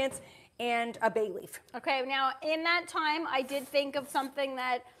 experience. And a bay leaf. Okay, now in that time, I did think of something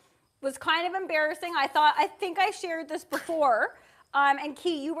that was kind of embarrassing. I think I shared this before. And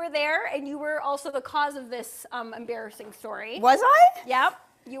Key, you were there, and you were also the cause of this embarrassing story. Was I? Yep,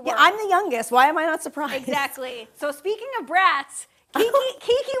 you were. Yeah, I'm the youngest. Why am I not surprised? Exactly. So speaking of brats, Kiki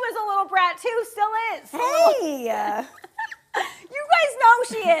was a little brat too, still is. Hey! You guys know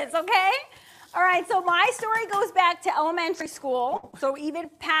she is, okay? All right, so my story goes back to elementary school, so even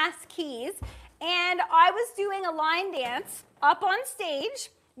past Keys, and I was doing a line dance up on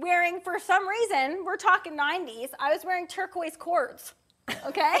stage, wearing, for some reason, we're talking 90s, I was wearing turquoise cords,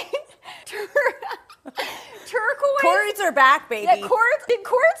 okay? Turquoise. Cords are back, baby. Yeah, cords. Did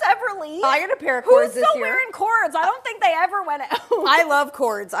cords ever leave? I got a pair of cords this year. Who's still wearing cords? I don't think they ever went out. I love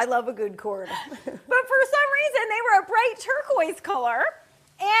cords. I love a good cord. But for some reason, they were a bright turquoise color.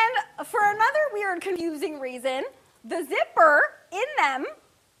 And for another weird, confusing reason, the zipper in them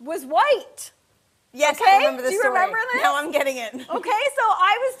was white. Yes, okay? I remember this story. Do you remember this? Now I'm getting it. Okay, so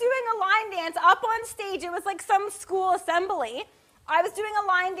I was doing a line dance up on stage. It was like some school assembly. I was doing a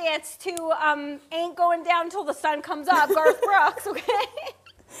line dance to Ain't Going Down Till the Sun Comes Up, Garth Brooks, okay?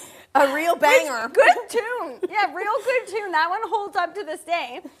 A real banger. Good tune. Yeah, real good tune. That one holds up to this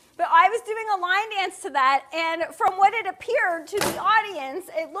day. But I was doing a line dance to that, and from what it appeared to the audience,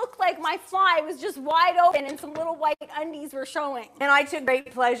 it looked like my fly was just wide open and some little white undies were showing. And I took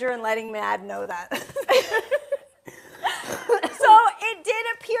great pleasure in letting Mad know that. So it did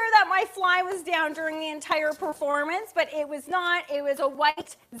appear that my fly was down during the entire performance, but it was not. It was a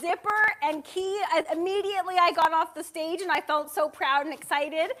white zipper and key. Immediately I got off the stage and I felt so proud and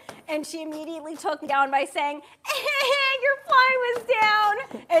excited, and she immediately took me down by saying, your fly was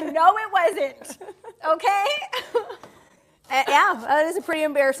down. And no, it wasn't. Okay? Yeah, that is a pretty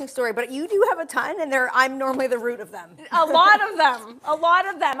embarrassing story, but you do have a ton, and I'm normally the root of them. A lot of them. A lot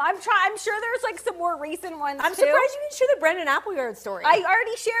of them. I'm sure there's like some more recent ones I'm too. surprised you didn't share the Brendan Appleyard story. I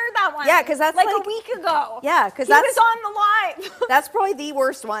already shared that one. Yeah, because that's like a week ago. Yeah, because he was on the live. That's probably the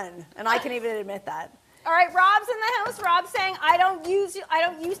worst one, and I can even admit that. All right, Rob's in the house. Rob's saying I don't use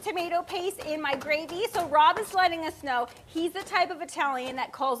tomato paste in my gravy. So Rob is letting us know he's the type of Italian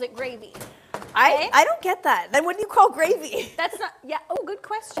that calls it gravy. Okay? I don't get that. Then what do you call gravy? That's not. Yeah. Oh, good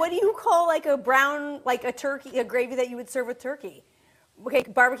question. What do you call like a brown, like a turkey, a gravy that you would serve with turkey? Okay,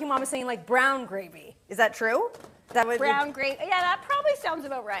 barbecue mom is saying like brown gravy. Is that true? Is that what brown gravy? Yeah, that probably sounds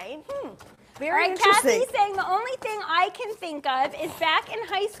about right. Very All right, interesting. Kathy's saying the only thing I can think of is back in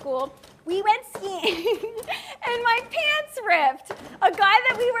high school, we went skiing and my pants ripped. A guy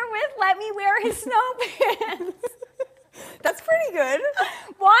that we were with let me wear his snow pants. That's pretty good.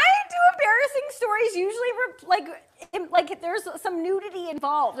 Why do embarrassing stories usually like there's some nudity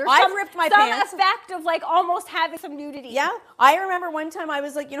involved? I've ripped my pants. Some effect of like almost having some nudity. Yeah, I remember one time I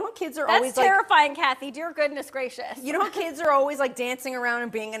was like, you know what kids are always That's terrifying, Kathy. Dear goodness gracious. You know how kids are always like dancing around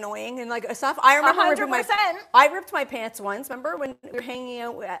and being annoying and like stuff? I remember 100%. I ripped my pants once. Remember when we were hanging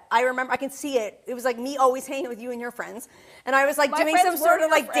out? I remember, I can see it. It was like me always hanging out with you and your friends. And I was like doing some sort of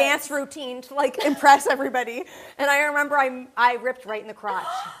like dance routine to like impress everybody. And I remember I ripped right in the crotch.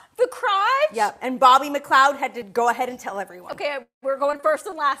 The crotch? Yeah, and Bobby McLeod had to go ahead and tell everyone. Okay, we're going first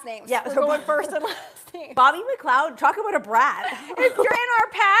and last names. Yeah, we're going first and last names. Bobby McLeod, talk about a brat. If you're in our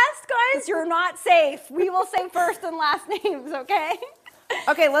past, guys, you're not safe. We will say first and last names, okay?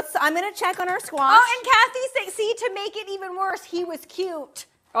 Okay, I'm gonna check on our squash. Oh, and Kathy, see, to make it even worse, he was cute.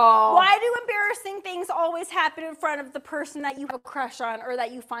 Oh. Why do embarrassing things always happen in front of the person that you have a crush on or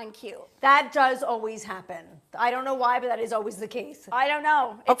that you find cute? That does always happen. I don't know why, but that is always the case. I don't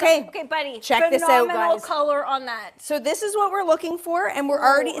know. Okay, buddy. Check this out, guys. Phenomenal color on that. So this is what we're looking for, and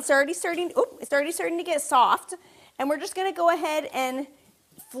it's already starting to get soft, and we're just gonna go ahead and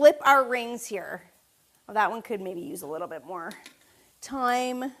flip our rings here. Well, that one could maybe use a little bit more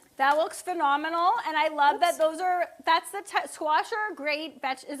time. That looks phenomenal, and I love that squash is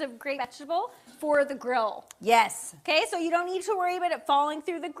a great vegetable for the grill. Yes. Okay, so you don't need to worry about it falling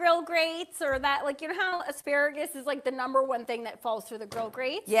through the grill grates or that, like, you know how asparagus is like the #1 thing that falls through the grill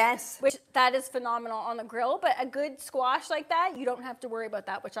grates? Yes. Which that is phenomenal on the grill, but a good squash like that, you don't have to worry about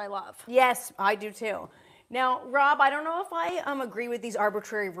that, which I love. Yes, I do too. Now, Rob, I don't know if I agree with these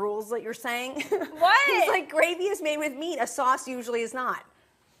arbitrary rules that you're saying. What? It's like gravy is made with meat. A sauce usually is not.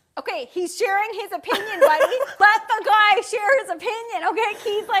 Okay, he's sharing his opinion, buddy. Let the guy share his opinion, okay?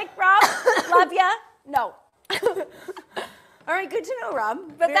 He's like, Rob, love ya. No. All right, good to know,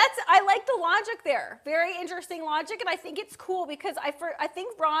 Rob. But I like the logic there. Very interesting logic, and I think it's cool because I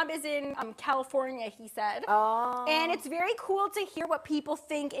think Rob is in California, he said. Oh. And it's very cool to hear what people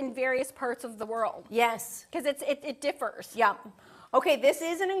think in various parts of the world. Yes. Because it differs. Yeah. Okay, this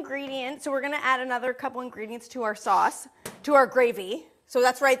is an ingredient, so we're gonna add another couple ingredients to our sauce, to our gravy. So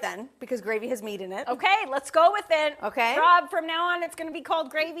that's right then, because gravy has meat in it. Okay, let's go with it. Okay. Rob, from now on, it's going to be called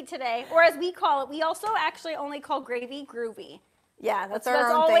gravy today. Or as we call it, we also actually only call gravy groovy. Yeah, that's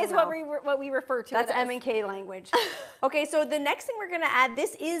always thing, what we refer to. That's M&K language. Okay, so the next thing we're going to add,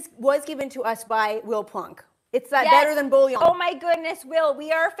 was given to us by Will Plunk. It's that better than bouillon. Oh my goodness, Will,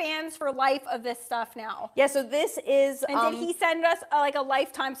 we are fans for life of this stuff now. Yeah, so this is... And did he send us like a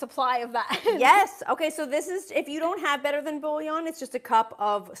lifetime supply of that? Yes. Okay, so this is, if you don't have better than bouillon, it's just a cup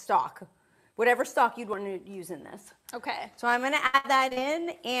of stock. Whatever stock you'd want to use in this. Okay. So I'm going to add that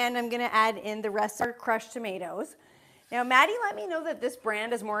in, and I'm going to add in the rest of our crushed tomatoes. Now, Maddie let me know that this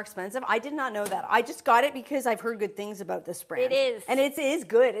brand is more expensive. I did not know that. I just got it because I've heard good things about this brand. It is. And it is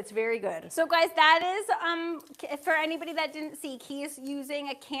good. It's very good. So, guys, that is, for anybody that didn't see, Key is using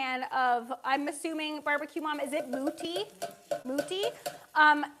a can of, I'm assuming, Barbecue Mom, is it Muti? Muti?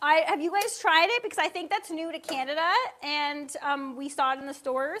 Have you guys tried it? Because I think that's new to Canada, and we saw it in the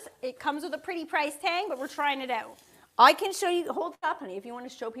stores. It comes with a pretty price tag, but we're trying it out. I can show you, hold it up, honey, if you want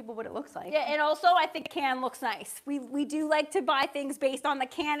to show people what it looks like. Yeah, and also I think the can looks nice. We do like to buy things based on the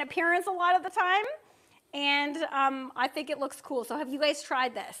can appearance a lot of the time, and I think it looks cool. So have you guys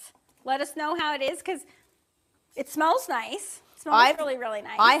tried this? Let us know how it is, because it smells nice. It smells really, really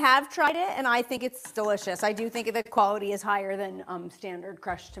nice. I have tried it, and I think it's delicious. I do think the quality is higher than standard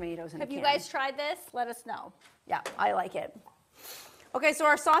crushed tomatoes in a can. Have you guys tried this? Let us know. Yeah, I like it. Okay, so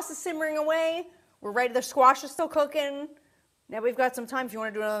our sauce is simmering away. We're ready. The squash is still cooking. Now we've got some time if you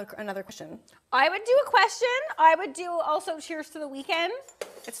want to do another question. I would do a question. I would do also cheers to the weekend.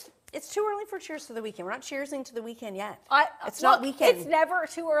 It's too early for cheers to the weekend. We're not cheersing to the weekend yet. It's Look, not weekend. It's never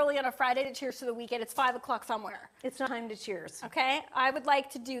too early on a Friday to cheers to the weekend. It's 5 o'clock somewhere. It's not time to cheers. Okay, I would like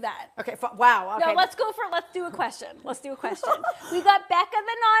to do that. Okay, wow. Okay. No, let's do a question. Let's do a question. We got Becca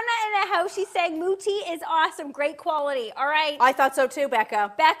the Nana in the house. She's saying Muti is awesome, great quality. All right. I thought so too,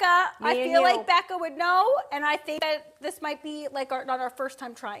 Becca. Becca, I and feel you. like Becca would know, and I think that this might be like not our first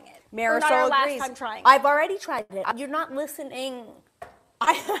time trying it. Marisol or not our agrees. last time trying it. I've already tried it. You're not listening.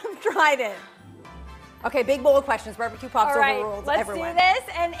 I have tried it. Okay, big bowl of questions. Barbecue pops All right, overruled let's everyone. do this.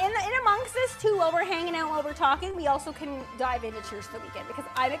 And in amongst this too, while we're hanging out, while we're talking, we also can dive into Cheers to the Weekend because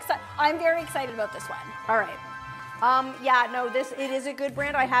I'm very excited about this one. All right. Yeah, no, it is a good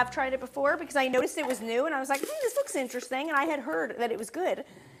brand. I have tried it before because I noticed it was new and I was like, this looks interesting, and I had heard that it was good.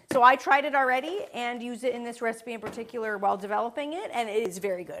 So I tried it already and used it in this recipe in particular while developing it, and it is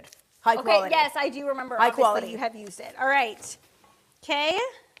very good. High quality. Okay, yes, I do remember. High obviously quality. You have used it. All right. Okay.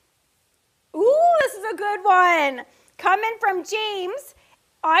 Ooh, this is a good one. Coming from James.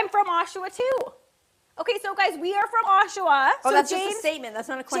 I'm from Oshawa too. Okay, so guys, we are from Oshawa. Oh, so that's James, just a statement. That's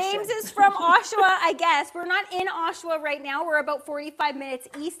not a question. James is from Oshawa, I guess. We're not in Oshawa right now. We're about 45 minutes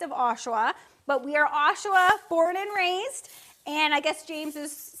east of Oshawa, but we are Oshawa, born and raised. And I guess James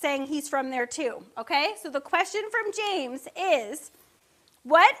is saying he's from there too. Okay, so the question from James is,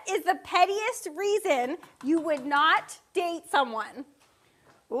 what is the pettiest reason you would not date someone?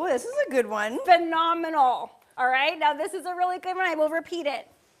 Ooh, this is a good one. Phenomenal. All right, now this is a really good one. I will repeat it.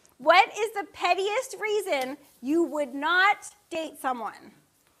 What is the pettiest reason you would not date someone?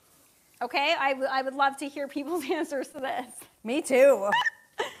 Okay, I would love to hear people's answers to this. Me too.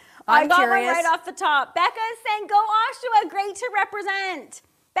 I I'm got curious. one right off the top. Becca is saying, go Oshawa, great to represent.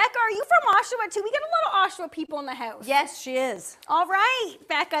 Becca, are you from Oshawa too? We get a lot of Oshawa people in the house. Yes, she is. All right,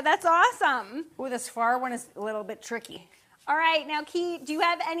 Becca, that's awesome. Ooh, this far one is a little bit tricky. All right, now Key, do you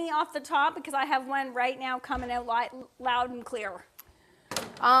have any off the top? Because I have one right now coming out loud and clear.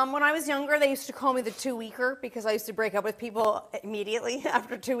 When I was younger, they used to call me the two-weeker because I used to break up with people immediately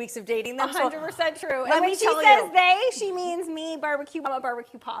after 2 weeks of dating them. 100% true. Let And when me she tell says you. they, she means me, barbecue mama,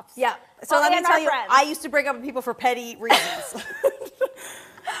 barbecue pops. Yeah. So Oh, let me and tell our you, friends. I used to break up with people for petty reasons.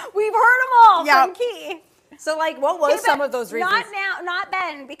 We've heard them all Yeah. from Key. So, like, what was Okay, some but of those reasons? Not now, not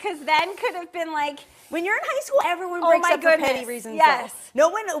then, because then could have been like, When you're in high school, everyone Oh breaks my up for petty goodness, reasons. yes. Though. No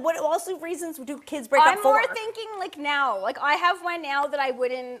one. What also reasons do kids break I'm up for? more thinking like now. Like I have one now that I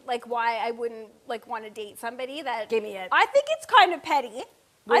wouldn't like. Why I wouldn't like want to date somebody that. Give me it. I think it's kind of petty.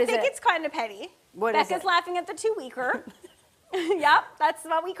 What I is think it? it's kind of petty. What is Becca's it? laughing at the two-weeker. Yep, that's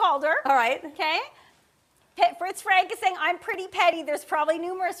what we called her. All right. Okay. Fritz Frank is saying, I'm pretty petty. There's probably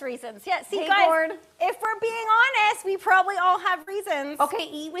numerous reasons. Yeah, see, Hey, guys, Gord. if we're being honest, we probably all have reasons. Okay,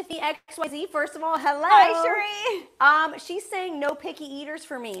 E with the XYZ. First of all, hello. Hi, Cherie. She's saying no picky eaters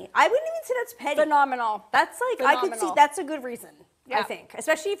for me. I wouldn't even say that's petty. Phenomenal. That's like I could see Phenomenal. that's a good reason. I Yeah. think,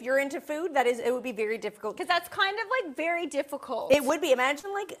 especially if you're into food, it would be very difficult. Because that's kind of like very difficult. It would be.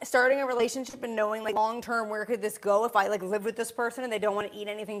 Imagine like starting a relationship and knowing like long term where could this go if I like live with this person and they don't want to eat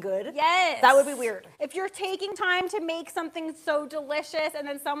anything good. Yes. That would be weird. If you're taking time to make something so delicious and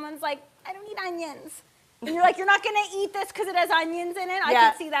then someone's like, I don't eat onions. And you're like, you're not going to eat this because it has onions in it. I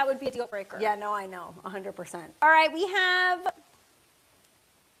Yeah. could see that would be a deal breaker. Yeah, no, I know, 100%. All right, we have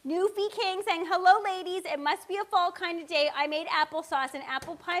Newfie King saying, hello, ladies. It must be a fall kind of day. I made applesauce and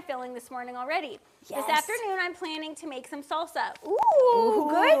apple pie filling this morning already. Yes. This afternoon, I'm planning to make some salsa. Ooh,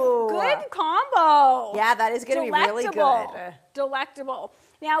 Ooh. good combo. Yeah, that is going to be really Delectable. good. Delectable.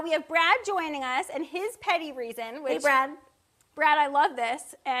 Now, we have Brad joining us, and his petty reason, which... Hey, Brad. Brad, I love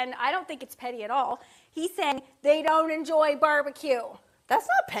this, and I don't think it's petty at all. He's saying they don't enjoy barbecue. That's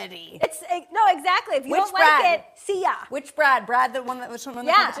not petty. No, exactly. If you Which don't Brad? like it, see ya. Which Brad? Brad, the one that was from the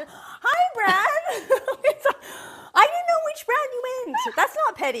Yeah. competition? Hi, Brad. I didn't know which Brad you meant. That's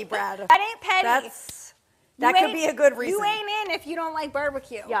not petty, Brad. That ain't petty. That could be a good reason. You ain't in if you don't like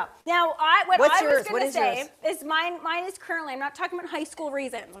barbecue. Yeah. Now, what What's I yours? was going What to is say yours? is mine is currently, I'm not talking about high school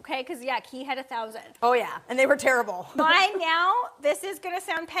reasons, okay? Because, yeah, Key had 1,000. Oh, yeah. And they were terrible. Mine now, this is going to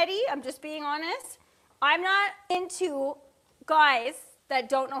sound petty. I'm just being honest. I'm not into guys that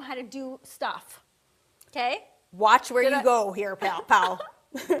don't know how to do stuff. Okay? Watch where you go here, pal.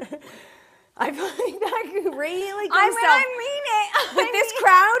 I find that could radiantly go south. I mean it. With this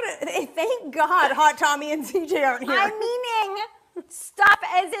crowd, thank God Hot Tommy and CJ aren't here. I'm meaning stuff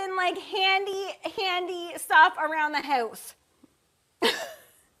as in like handy stuff around the house.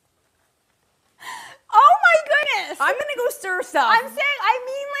 Oh my goodness. I'm gonna go stir stuff. I'm saying, I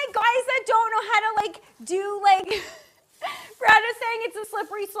mean like guys that don't know how to like do like, Brad is saying it's a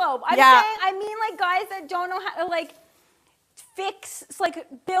slippery slope. I'm saying, I mean like guys that don't know how to like fix, like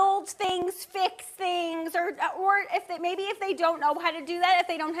build things, fix things, or if they, maybe if they don't know how to do that, if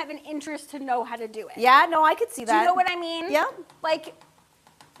they don't have an interest to know how to do it. Yeah, no, I could see that. Do you know what I mean? Yeah. Like,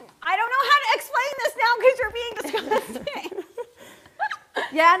 I don't know how to explain this now because you're being disgusting.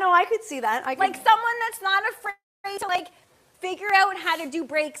 Yeah, no, I could see that. Like someone that's not afraid to like figure out how to do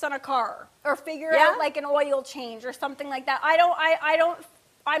brakes on a car or figure out like an oil change or something like that.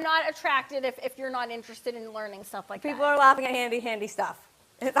 I'm not attracted if you're not interested in learning stuff like that. People are laughing at handy stuff.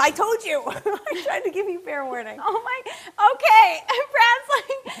 I told you. I tried to give you fair warning. Oh my, okay. Brad's like,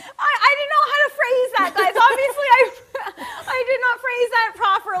 I didn't know how to phrase that, guys. Obviously, I did not phrase that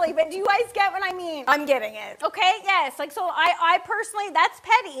properly, but do you guys get what I mean? I'm getting it. Okay, yes. Like, so I personally, that's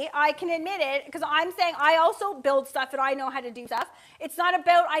petty. I can admit it because I'm saying I also build stuff and I know how to do stuff. It's not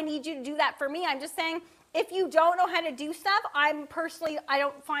about I need you to do that for me. I'm just saying if you don't know how to do stuff, I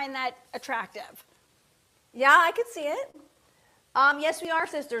don't find that attractive. Yeah, I could see it. Yes, we are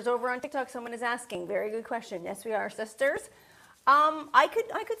sisters. Over on TikTok, someone is asking. Very good question. Yes, we are sisters. I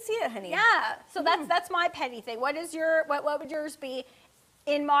could see it, honey. Yeah. So that's my petty thing. What would yours be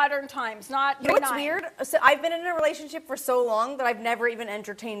in modern times? Not. You know what's weird? So I've been in a relationship for so long that I've never even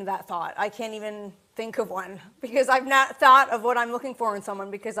entertained that thought. I can't even think of one because I've not thought of what I'm looking for in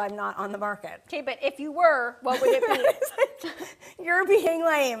someone because I'm not on the market. Okay, but if you were, what would it be? You're being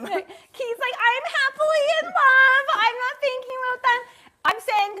lame. He's like, I'm happily in love. I'm not thinking about that. I'm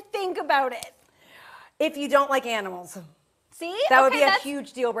saying think about it. If you don't like animals. See? That would be a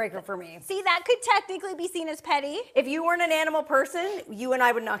huge deal breaker for me. See, that could technically be seen as petty. If you weren't an animal person, you and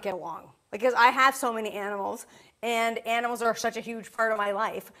I would not get along. Because I have so many animals, and animals are such a huge part of my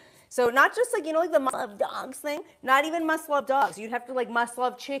life. So not just like, like the must-love dogs thing, not even must-love dogs. You'd have to like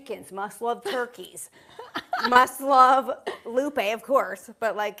must-love chickens, must-love turkeys, must-love Lupe, of course.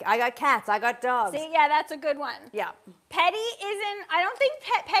 But like, I got cats, I got dogs. See, yeah, that's a good one. Yeah. Petty isn't, I don't think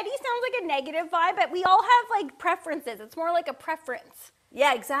petty sounds like a negative vibe, but we all have like preferences. It's more like a preference.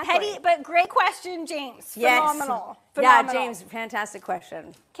 Yeah, exactly. Petty, but great question, James. Yes. Phenomenal. Yeah, James, fantastic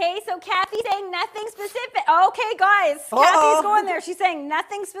question. Okay, so Kathy's saying nothing specific. Okay, guys, Kathy's going there. She's saying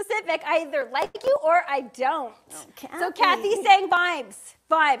nothing specific. I either like you or I don't. Oh, Kathy. So Kathy's saying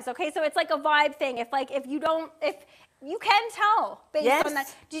vibes. Okay, so it's like a vibe thing. If you can tell based on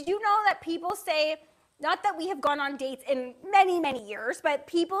that. Did you know that people say, not that we have gone on dates in many, many years, but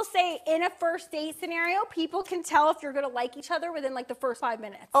people say in a first date scenario, people can tell if you're going to like each other within like the first 5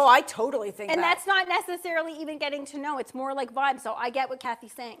 minutes. Oh, I totally think that. And that's not necessarily even getting to know. It's more like vibe. So I get what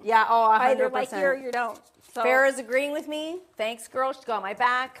Kathy's saying. Yeah, 100%. Either like you or you don't. So. Farrah's agreeing with me. Thanks, girl. She's got my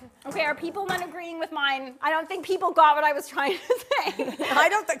back. Okay, are people not agreeing with mine? I don't think people got what I was trying to say. I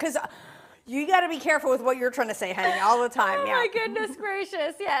don't think, because you got to be careful with what you're trying to say, honey, all the time. Oh, my goodness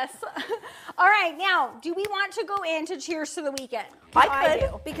gracious, yes. All right, now, do we want to go into Cheers to the Weekend? I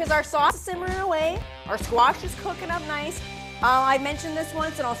do, because our sauce is simmering away. Our squash is cooking up nice. I mentioned this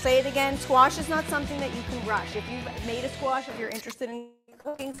once, and I'll say it again. Squash is not something that you can rush. If you've made a squash, if you're interested in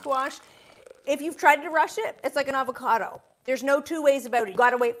cooking squash, if you've tried to rush it, it's like an avocado. There's no two ways about it. You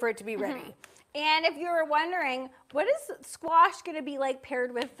got to wait for it to be ready. And if you were wondering, what is squash going to be like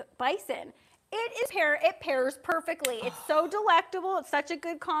paired with bison? It pairs perfectly. It's so delectable. It's such a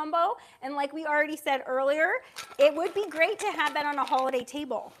good combo. And like we already said earlier, it would be great to have that on a holiday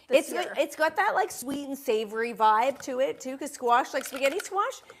table this year. It's got that like sweet and savory vibe to it too, because squash, like spaghetti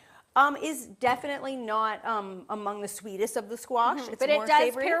squash, is definitely not among the sweetest of the squash. It's but more it does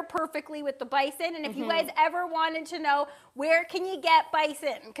savory. Pair perfectly with the bison. And if you guys ever wanted to know where can you get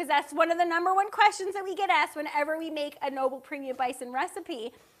bison, because that's one of the #1 questions that we get asked whenever we make a Noble Premium Bison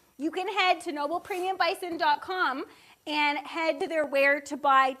recipe, you can head to noblepremiumbison.com and head to their Where to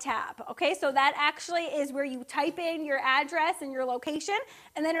Buy tab. Okay, so that actually is where you type in your address and your location,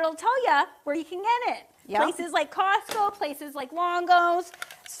 and then it'll tell you where you can get it. Yep. Places like Costco, places like Longo's,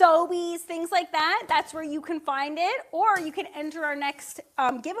 Sobeys, things like that. That's where you can find it, or you can enter our next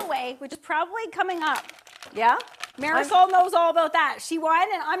giveaway, which is probably coming up. Yeah? Marisol knows all about that. She won,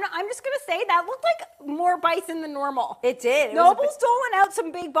 and I'm just gonna say that looked like more Bison than normal. It did. Noble's doling out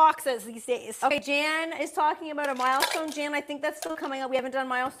some big boxes these days. Okay, Jan is talking about a milestone. Jan, I think that's still coming up. We haven't done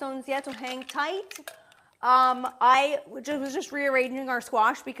milestones yet, so hang tight. I was just rearranging our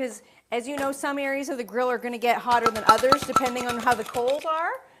squash because, as you know, some areas of the grill are going to get hotter than others depending on how the coals are.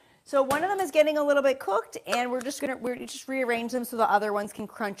 So one of them is getting a little bit cooked, and we're just rearrange them so the other ones can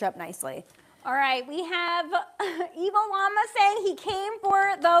crunch up nicely. All right, we have Evil Llama saying he came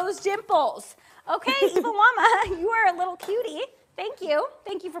for those dimples. Okay, Evil Llama, you are a little cutie. Thank you.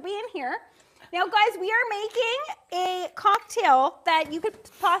 Thank you for being here. Now, guys, we are making a cocktail that you could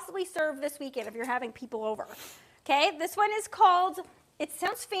possibly serve this weekend if you're having people over. Okay, this one is called, it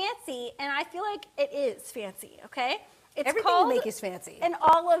sounds fancy, and I feel like it is fancy, okay? It's Everything called you make is fancy. an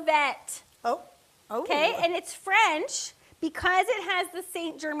Olivette. Oh. Okay, and it's French because it has the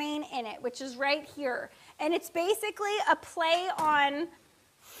St Germain in it, which is right here. And it's basically a play on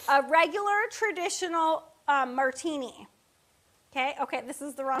a regular traditional martini. Okay, this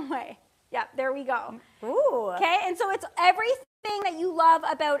is the wrong way. Yeah, there we go. Ooh. Okay, and so it's everything that you love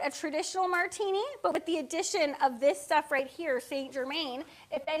about a traditional martini, but with the addition of this stuff right here, St. Germain.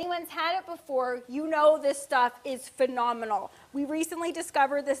 If anyone's had it before, you know this stuff is phenomenal. We recently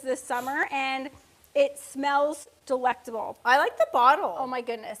discovered this summer, and it smells delectable. I like the bottle. Oh my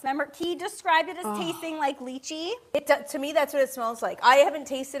goodness. Remember, he described it as tasting like lychee. To me, that's what it smells like. I haven't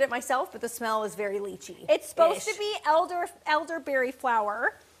tasted it myself, but the smell is very lychee. It's supposed to be elderberry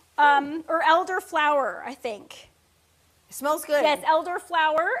flower. Or elderflower, I think. It smells good. Yes,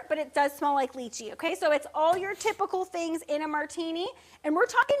 elderflower, but it does smell like lychee, okay? So it's all your typical things in a martini, and we're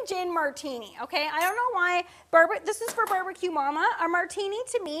talking gin martini, okay? I don't know why, this is for BBQ Mama. A martini,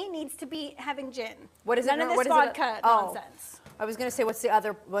 to me, needs to be having gin. What is it? None of this vodka nonsense. I was going to say,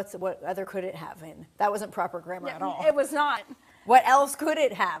 what other could it have in? That wasn't proper grammar at all. It was not. What else could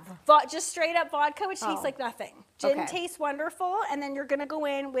it have? Just straight up vodka, which tastes like nothing. Gin tastes wonderful, and then you're gonna go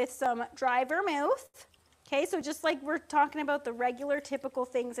in with some dry vermouth. Okay, so just like we're talking about the regular, typical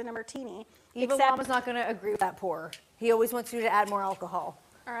things in a martini. Evil Llama's not gonna agree with that pour. He always wants you to add more alcohol.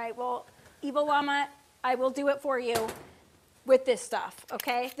 All right, well, Evil Llama, I will do it for you with this stuff,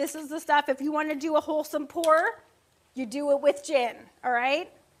 okay? This is the stuff, if you wanna do a wholesome pour, you do it with gin, all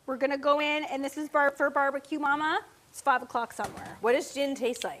right? We're gonna go in, and this is for BBQ Mama. It's 5 o'clock somewhere. What does gin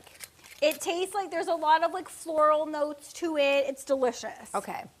taste like? It tastes like there's a lot of like floral notes to it. It's delicious.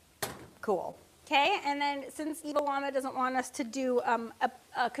 Okay, cool. Okay, and then since Evil Llama doesn't want us to do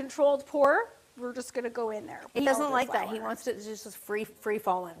a controlled pour, we're just gonna go in there. He doesn't like that. He wants it to just free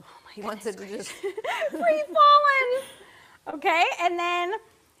falling. He wants it to just free falling. Okay, and then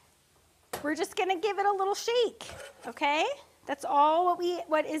we're just gonna give it a little shake. Okay, that's all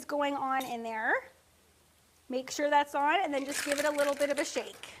what is going on in there. Make sure that's on, and then just give it a little bit of a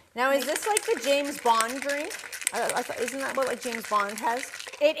shake. Now, is this like the James Bond drink? Isn't that what like James Bond has?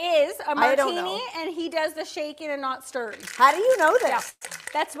 It is a I don't martini, know. and he does the shaking and not stirred. How do you know this? Yeah.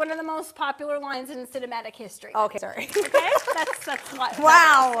 That's one of the most popular lines in cinematic history. Okay, sorry. Okay, that's what.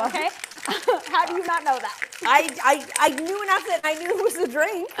 Wow. Okay, how do you not know that? I knew enough that I knew it was a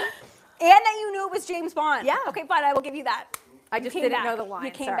drink, and that you knew it was James Bond. Yeah. Okay, fine. I will give you that. I just didn't know the line.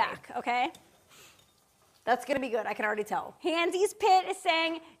 You came Sorry. back. Okay. That's gonna be good. I can already tell. Hansy's Pit is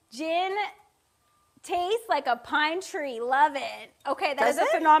saying gin tastes like a pine tree. Love it. Okay, that is a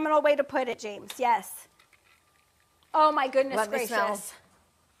phenomenal way to put it, James. Yes. Oh my goodness gracious.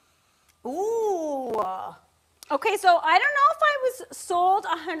 Ooh. Okay, so I don't know if I was sold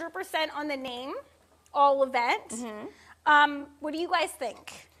 100% on the name, Olivette. Mm-hmm. What do you guys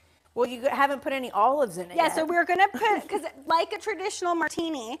think? Well, you haven't put any olives in it yet. So we're gonna put, because like a traditional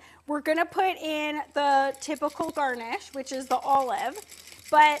martini, we're gonna put in the typical garnish, which is the olive.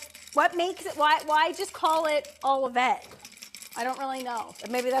 But what makes it, why just call it Olivette? I don't really know.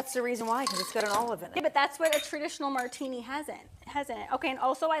 Maybe that's the reason why, because it's got an olive in it. Yeah, but that's what a traditional martini has in it. Okay, and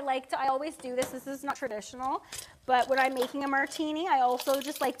also I always do this. This is not traditional, but when I'm making a martini, I also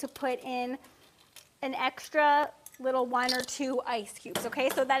just like to put in an extra little 1 or 2 ice cubes, okay?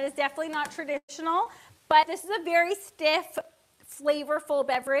 So that is definitely not traditional, but this is a very stiff, flavorful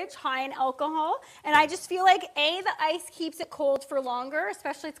beverage, high in alcohol, and I just feel like, A, the ice keeps it cold for longer,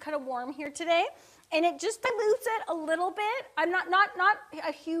 especially it's kind of warm here today, and it just dilutes it a little bit. I'm not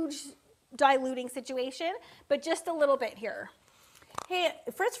a huge diluting situation, but just a little bit here. Hey,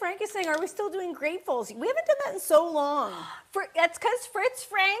 Fritz Frank is saying, are we still doing gratefuls? We haven't done that in so long. That's because Fritz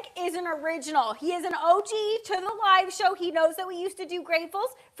Frank is an original. He is an OG to the live show. He knows that we used to do gratefuls.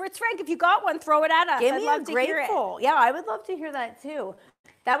 Fritz Frank, if you got one, throw it at us. Give I'd me love a to hear it. grateful. Yeah, I would love to hear that too.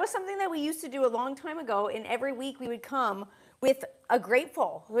 That was something that we used to do a long time ago, and every week we would come with a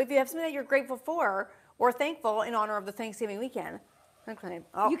grateful. If you have something that you're grateful for or thankful in honor of the Thanksgiving weekend. Okay.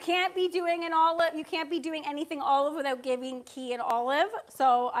 Oh. You can't be doing an olive. You can't be doing anything olive without giving Key an olive.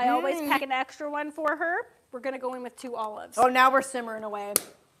 So I always pack an extra one for her. We're gonna go in with 2 olives. Oh, now we're simmering away.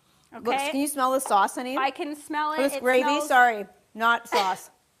 Okay. Look, can you smell the sauce, honey? I can smell it. Oh, it's gravy. Smells, Sorry, not sauce.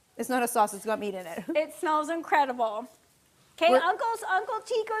 It's not a sauce. It's got meat in it. It smells incredible. Okay, Uncle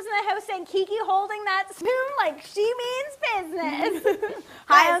Chico's in the house saying Kiki holding that spoon like she means business.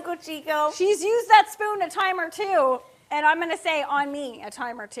 Hi, Uncle Chico. She's used that spoon a time or two, and I'm gonna say on me a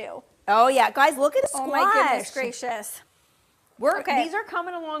time or two. Oh yeah, guys, look at the squash. Oh my goodness gracious. These are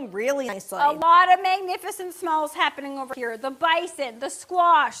coming along really nicely. A lot of magnificent smells happening over here. The bison, the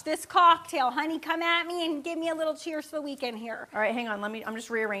squash, this cocktail. Honey, come at me and give me a little cheers for the weekend here. All right, hang on. I'm just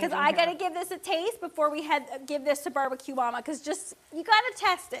rearranging. Because I got to give this a taste before we give this to Barbecue Mama. Because you got to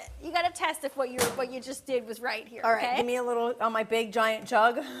test it. You got to test if what you just did was right here. All right, okay? give me a little on my big giant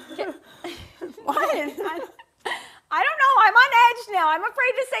jug. What? I don't know. I'm on edge now. I'm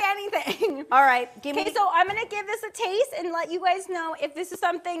afraid to say anything. All right, give me. Okay, so I'm gonna give this a taste and let you guys know if this is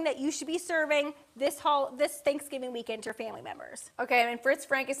something that you should be serving this Thanksgiving weekend to your family members. Okay, and Fritz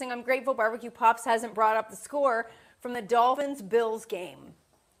Frank is saying, I'm grateful Barbecue Pops hasn't brought up the score from the Dolphins-Bills game.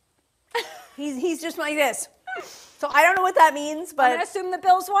 he's just like this. So I don't know what that means, but I'm gonna assume the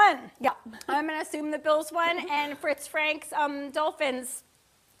Bills won. Yeah. I'm gonna assume the Bills won, and Fritz Frank's Dolphins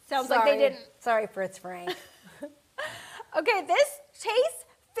sounds like they didn't. Sorry, Fritz Frank. Okay, this tastes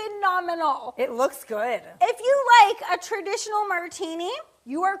phenomenal. It looks good. If you like a traditional martini,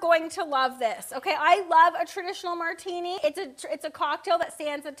 you are going to love this. Okay, I love a traditional martini. It's a cocktail that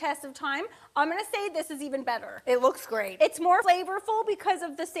stands the test of time. I'm gonna say this is even better. It looks great. It's more flavorful because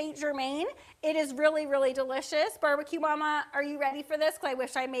of the St Germain. It is really, really delicious. Barbecue Mama, are you ready for this? Because I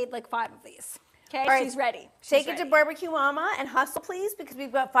wish I made like 5 of these. Okay, all right, she's ready. Take it to Barbecue Mama and hustle, please, because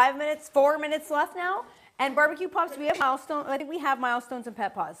we've got 4 minutes left now. And Barbecue Pops, we have milestones. I think we have milestones and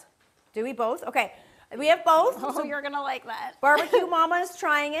pet paws. Do we both? Okay. We have both. Oh, so you're going to like that. Barbecue Mama is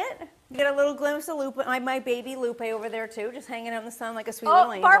trying it. You get a little glimpse of Lupe, my baby Lupe over there too, just hanging out in the sun like a sweet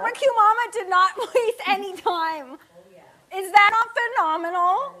little angel. Barbecue Mama did not waste any time. Oh, yeah. Is that not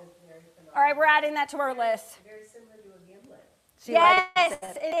phenomenal? That is very phenomenal. All right, we're adding that to our list. Very similar to a gimlet.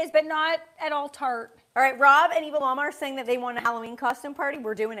 Yes, it is, but not at all tart. All right, Rob and Eva Lama are saying that they want a Halloween costume party.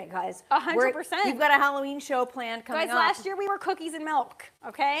 We're doing it, guys. 100%. We've got a Halloween show planned coming up. Guys, last year we were cookies and milk,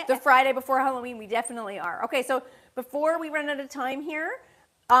 okay? The Friday before Halloween, we definitely are. Okay, so before we run out of time here,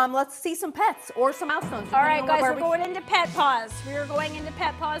 let's see some pets or some milestones. All right, guys, we're going into pet paws. We are going into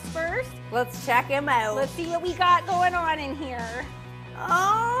pet paws first. Let's check them out. Let's see what we got going on in here.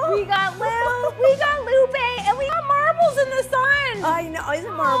 Oh, we got Lupe, and we got Marbles in the sun. I know,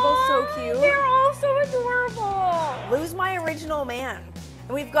 isn't Marbles so cute? They're all so adorable. Lou's my original man.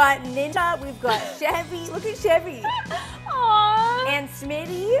 And we've got Ninja, we've got Chevy. Look at Chevy. Aww. And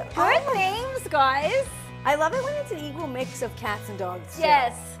Smitty. Good names, guys. I love it when it's an equal mix of cats and dogs.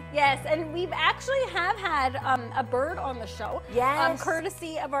 Yes. Yes, and we've actually had a bird on the show. Yes.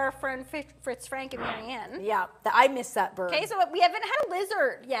 Courtesy of our friend Fritz Frank and Marianne. Yeah, I miss that bird. Okay, so we haven't had a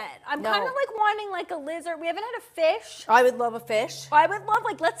lizard yet. I'm kind of like wanting like a lizard. We haven't had a fish. I would love a fish. I would love,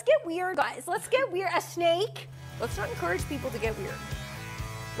 like, let's get weird, guys. Let's get weird. A snake. Let's not encourage people to get weird.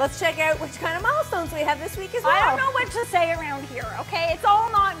 Let's check out which kind of milestones we have this week as well. I don't know what to say around here, okay? It's all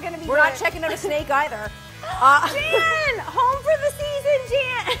not going to be We're not checking out a snake either. Jan! Home for the season,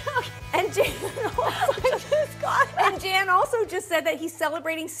 Jan! And Jan also just said that he's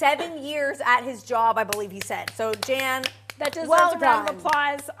celebrating 7 years at his job, I believe he said. So Jan, that deserves a round of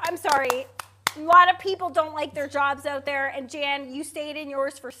applause. I'm sorry. A lot of people don't like their jobs out there, and Jan, you stayed in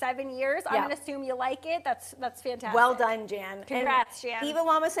yours for 7 years. I'm gonna assume you like it. That's fantastic. Well done, Jan. Congrats, Jan. Eva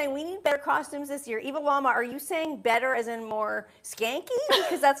Lama saying we need better costumes this year. Eva Lama, are you saying better as in more skanky?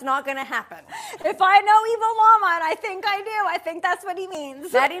 Because that's not gonna happen. If I know Eva Lama, and I think I do, I think that's what he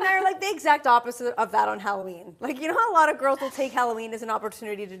means. Maddie and I are like the exact opposite of that on Halloween. Like, you know how a lot of girls will take Halloween as an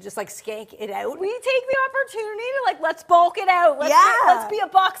opportunity to just like skank it out? We take the opportunity to like, let's bulk it out. Let's be a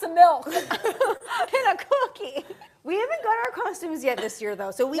box of milk. And a cookie. We haven't got our costumes yet this year, though,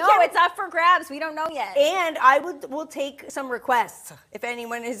 so we it's up for grabs. We don't know yet. And we'll take some requests if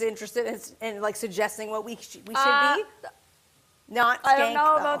anyone is interested in like suggesting what we should be. Not skank, I don't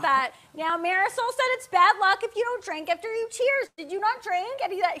know though. about that. Now, Marisol said it's bad luck if you don't drink after you cheers. Did you not drink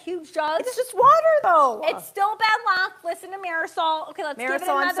any of that huge jug? It's just water, though. It's still bad luck. Listen to Marisol. Okay, let's give it Marisol,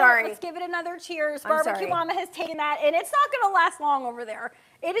 another. I'm sorry. Let's give it another cheers. I'm Barbecue sorry. Mama has taken that, and it's not going to last long over there.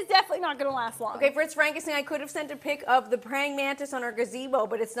 It is definitely not going to last long. Okay, Fritz Frank is saying I could have sent a pic of the praying mantis on our gazebo,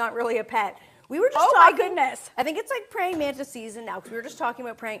 but it's not really a pet. We were just Oh talking. my goodness. I think it's like praying mantis season now, because we were just talking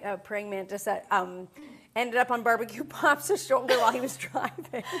about praying mantis that ended up on Barbecue Pop's shoulder while he was driving.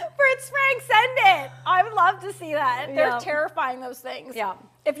 Fritz Frank, send it. I would love to see that. They're Yeah. terrifying, those things. Yeah.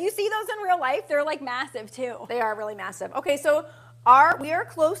 If you see those in real life, they're like massive too. They are really massive. Okay, so we are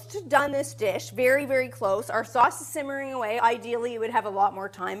close to done this dish. Very, very close. Our sauce is simmering away. Ideally, it would have a lot more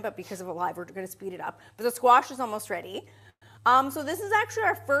time, but because of it live, we're going to speed it up. But the squash is almost ready. So this is actually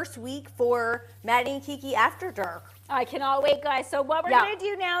our first week for Maddie and Kiki After Dark. I cannot wait, guys. So what we're Yeah. going to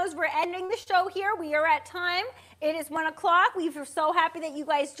do now is we're ending the show here. We are at time. It is 1 o'clock. We were so happy that you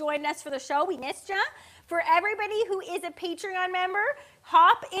guys joined us for the show. We missed you. For everybody who is a Patreon member,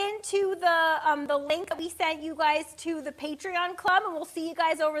 hop into the link that we sent you guys to the Patreon club, and we'll see you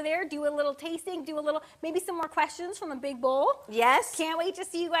guys over there. Do a little tasting, maybe some more questions from the big bowl. Yes. Can't wait to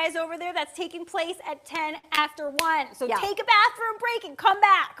see you guys over there. That's taking place at 10 after 1. So Yeah. take a bathroom break and come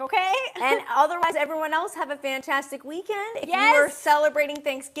back, okay? And otherwise, everyone else, have a fantastic weekend. If you Yes. are celebrating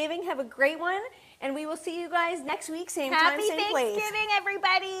Thanksgiving, have a great one. And we will see you guys next week, same time, Happy same place. Thanksgiving,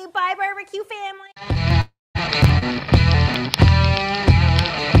 everybody. Bye, Barbecue Family.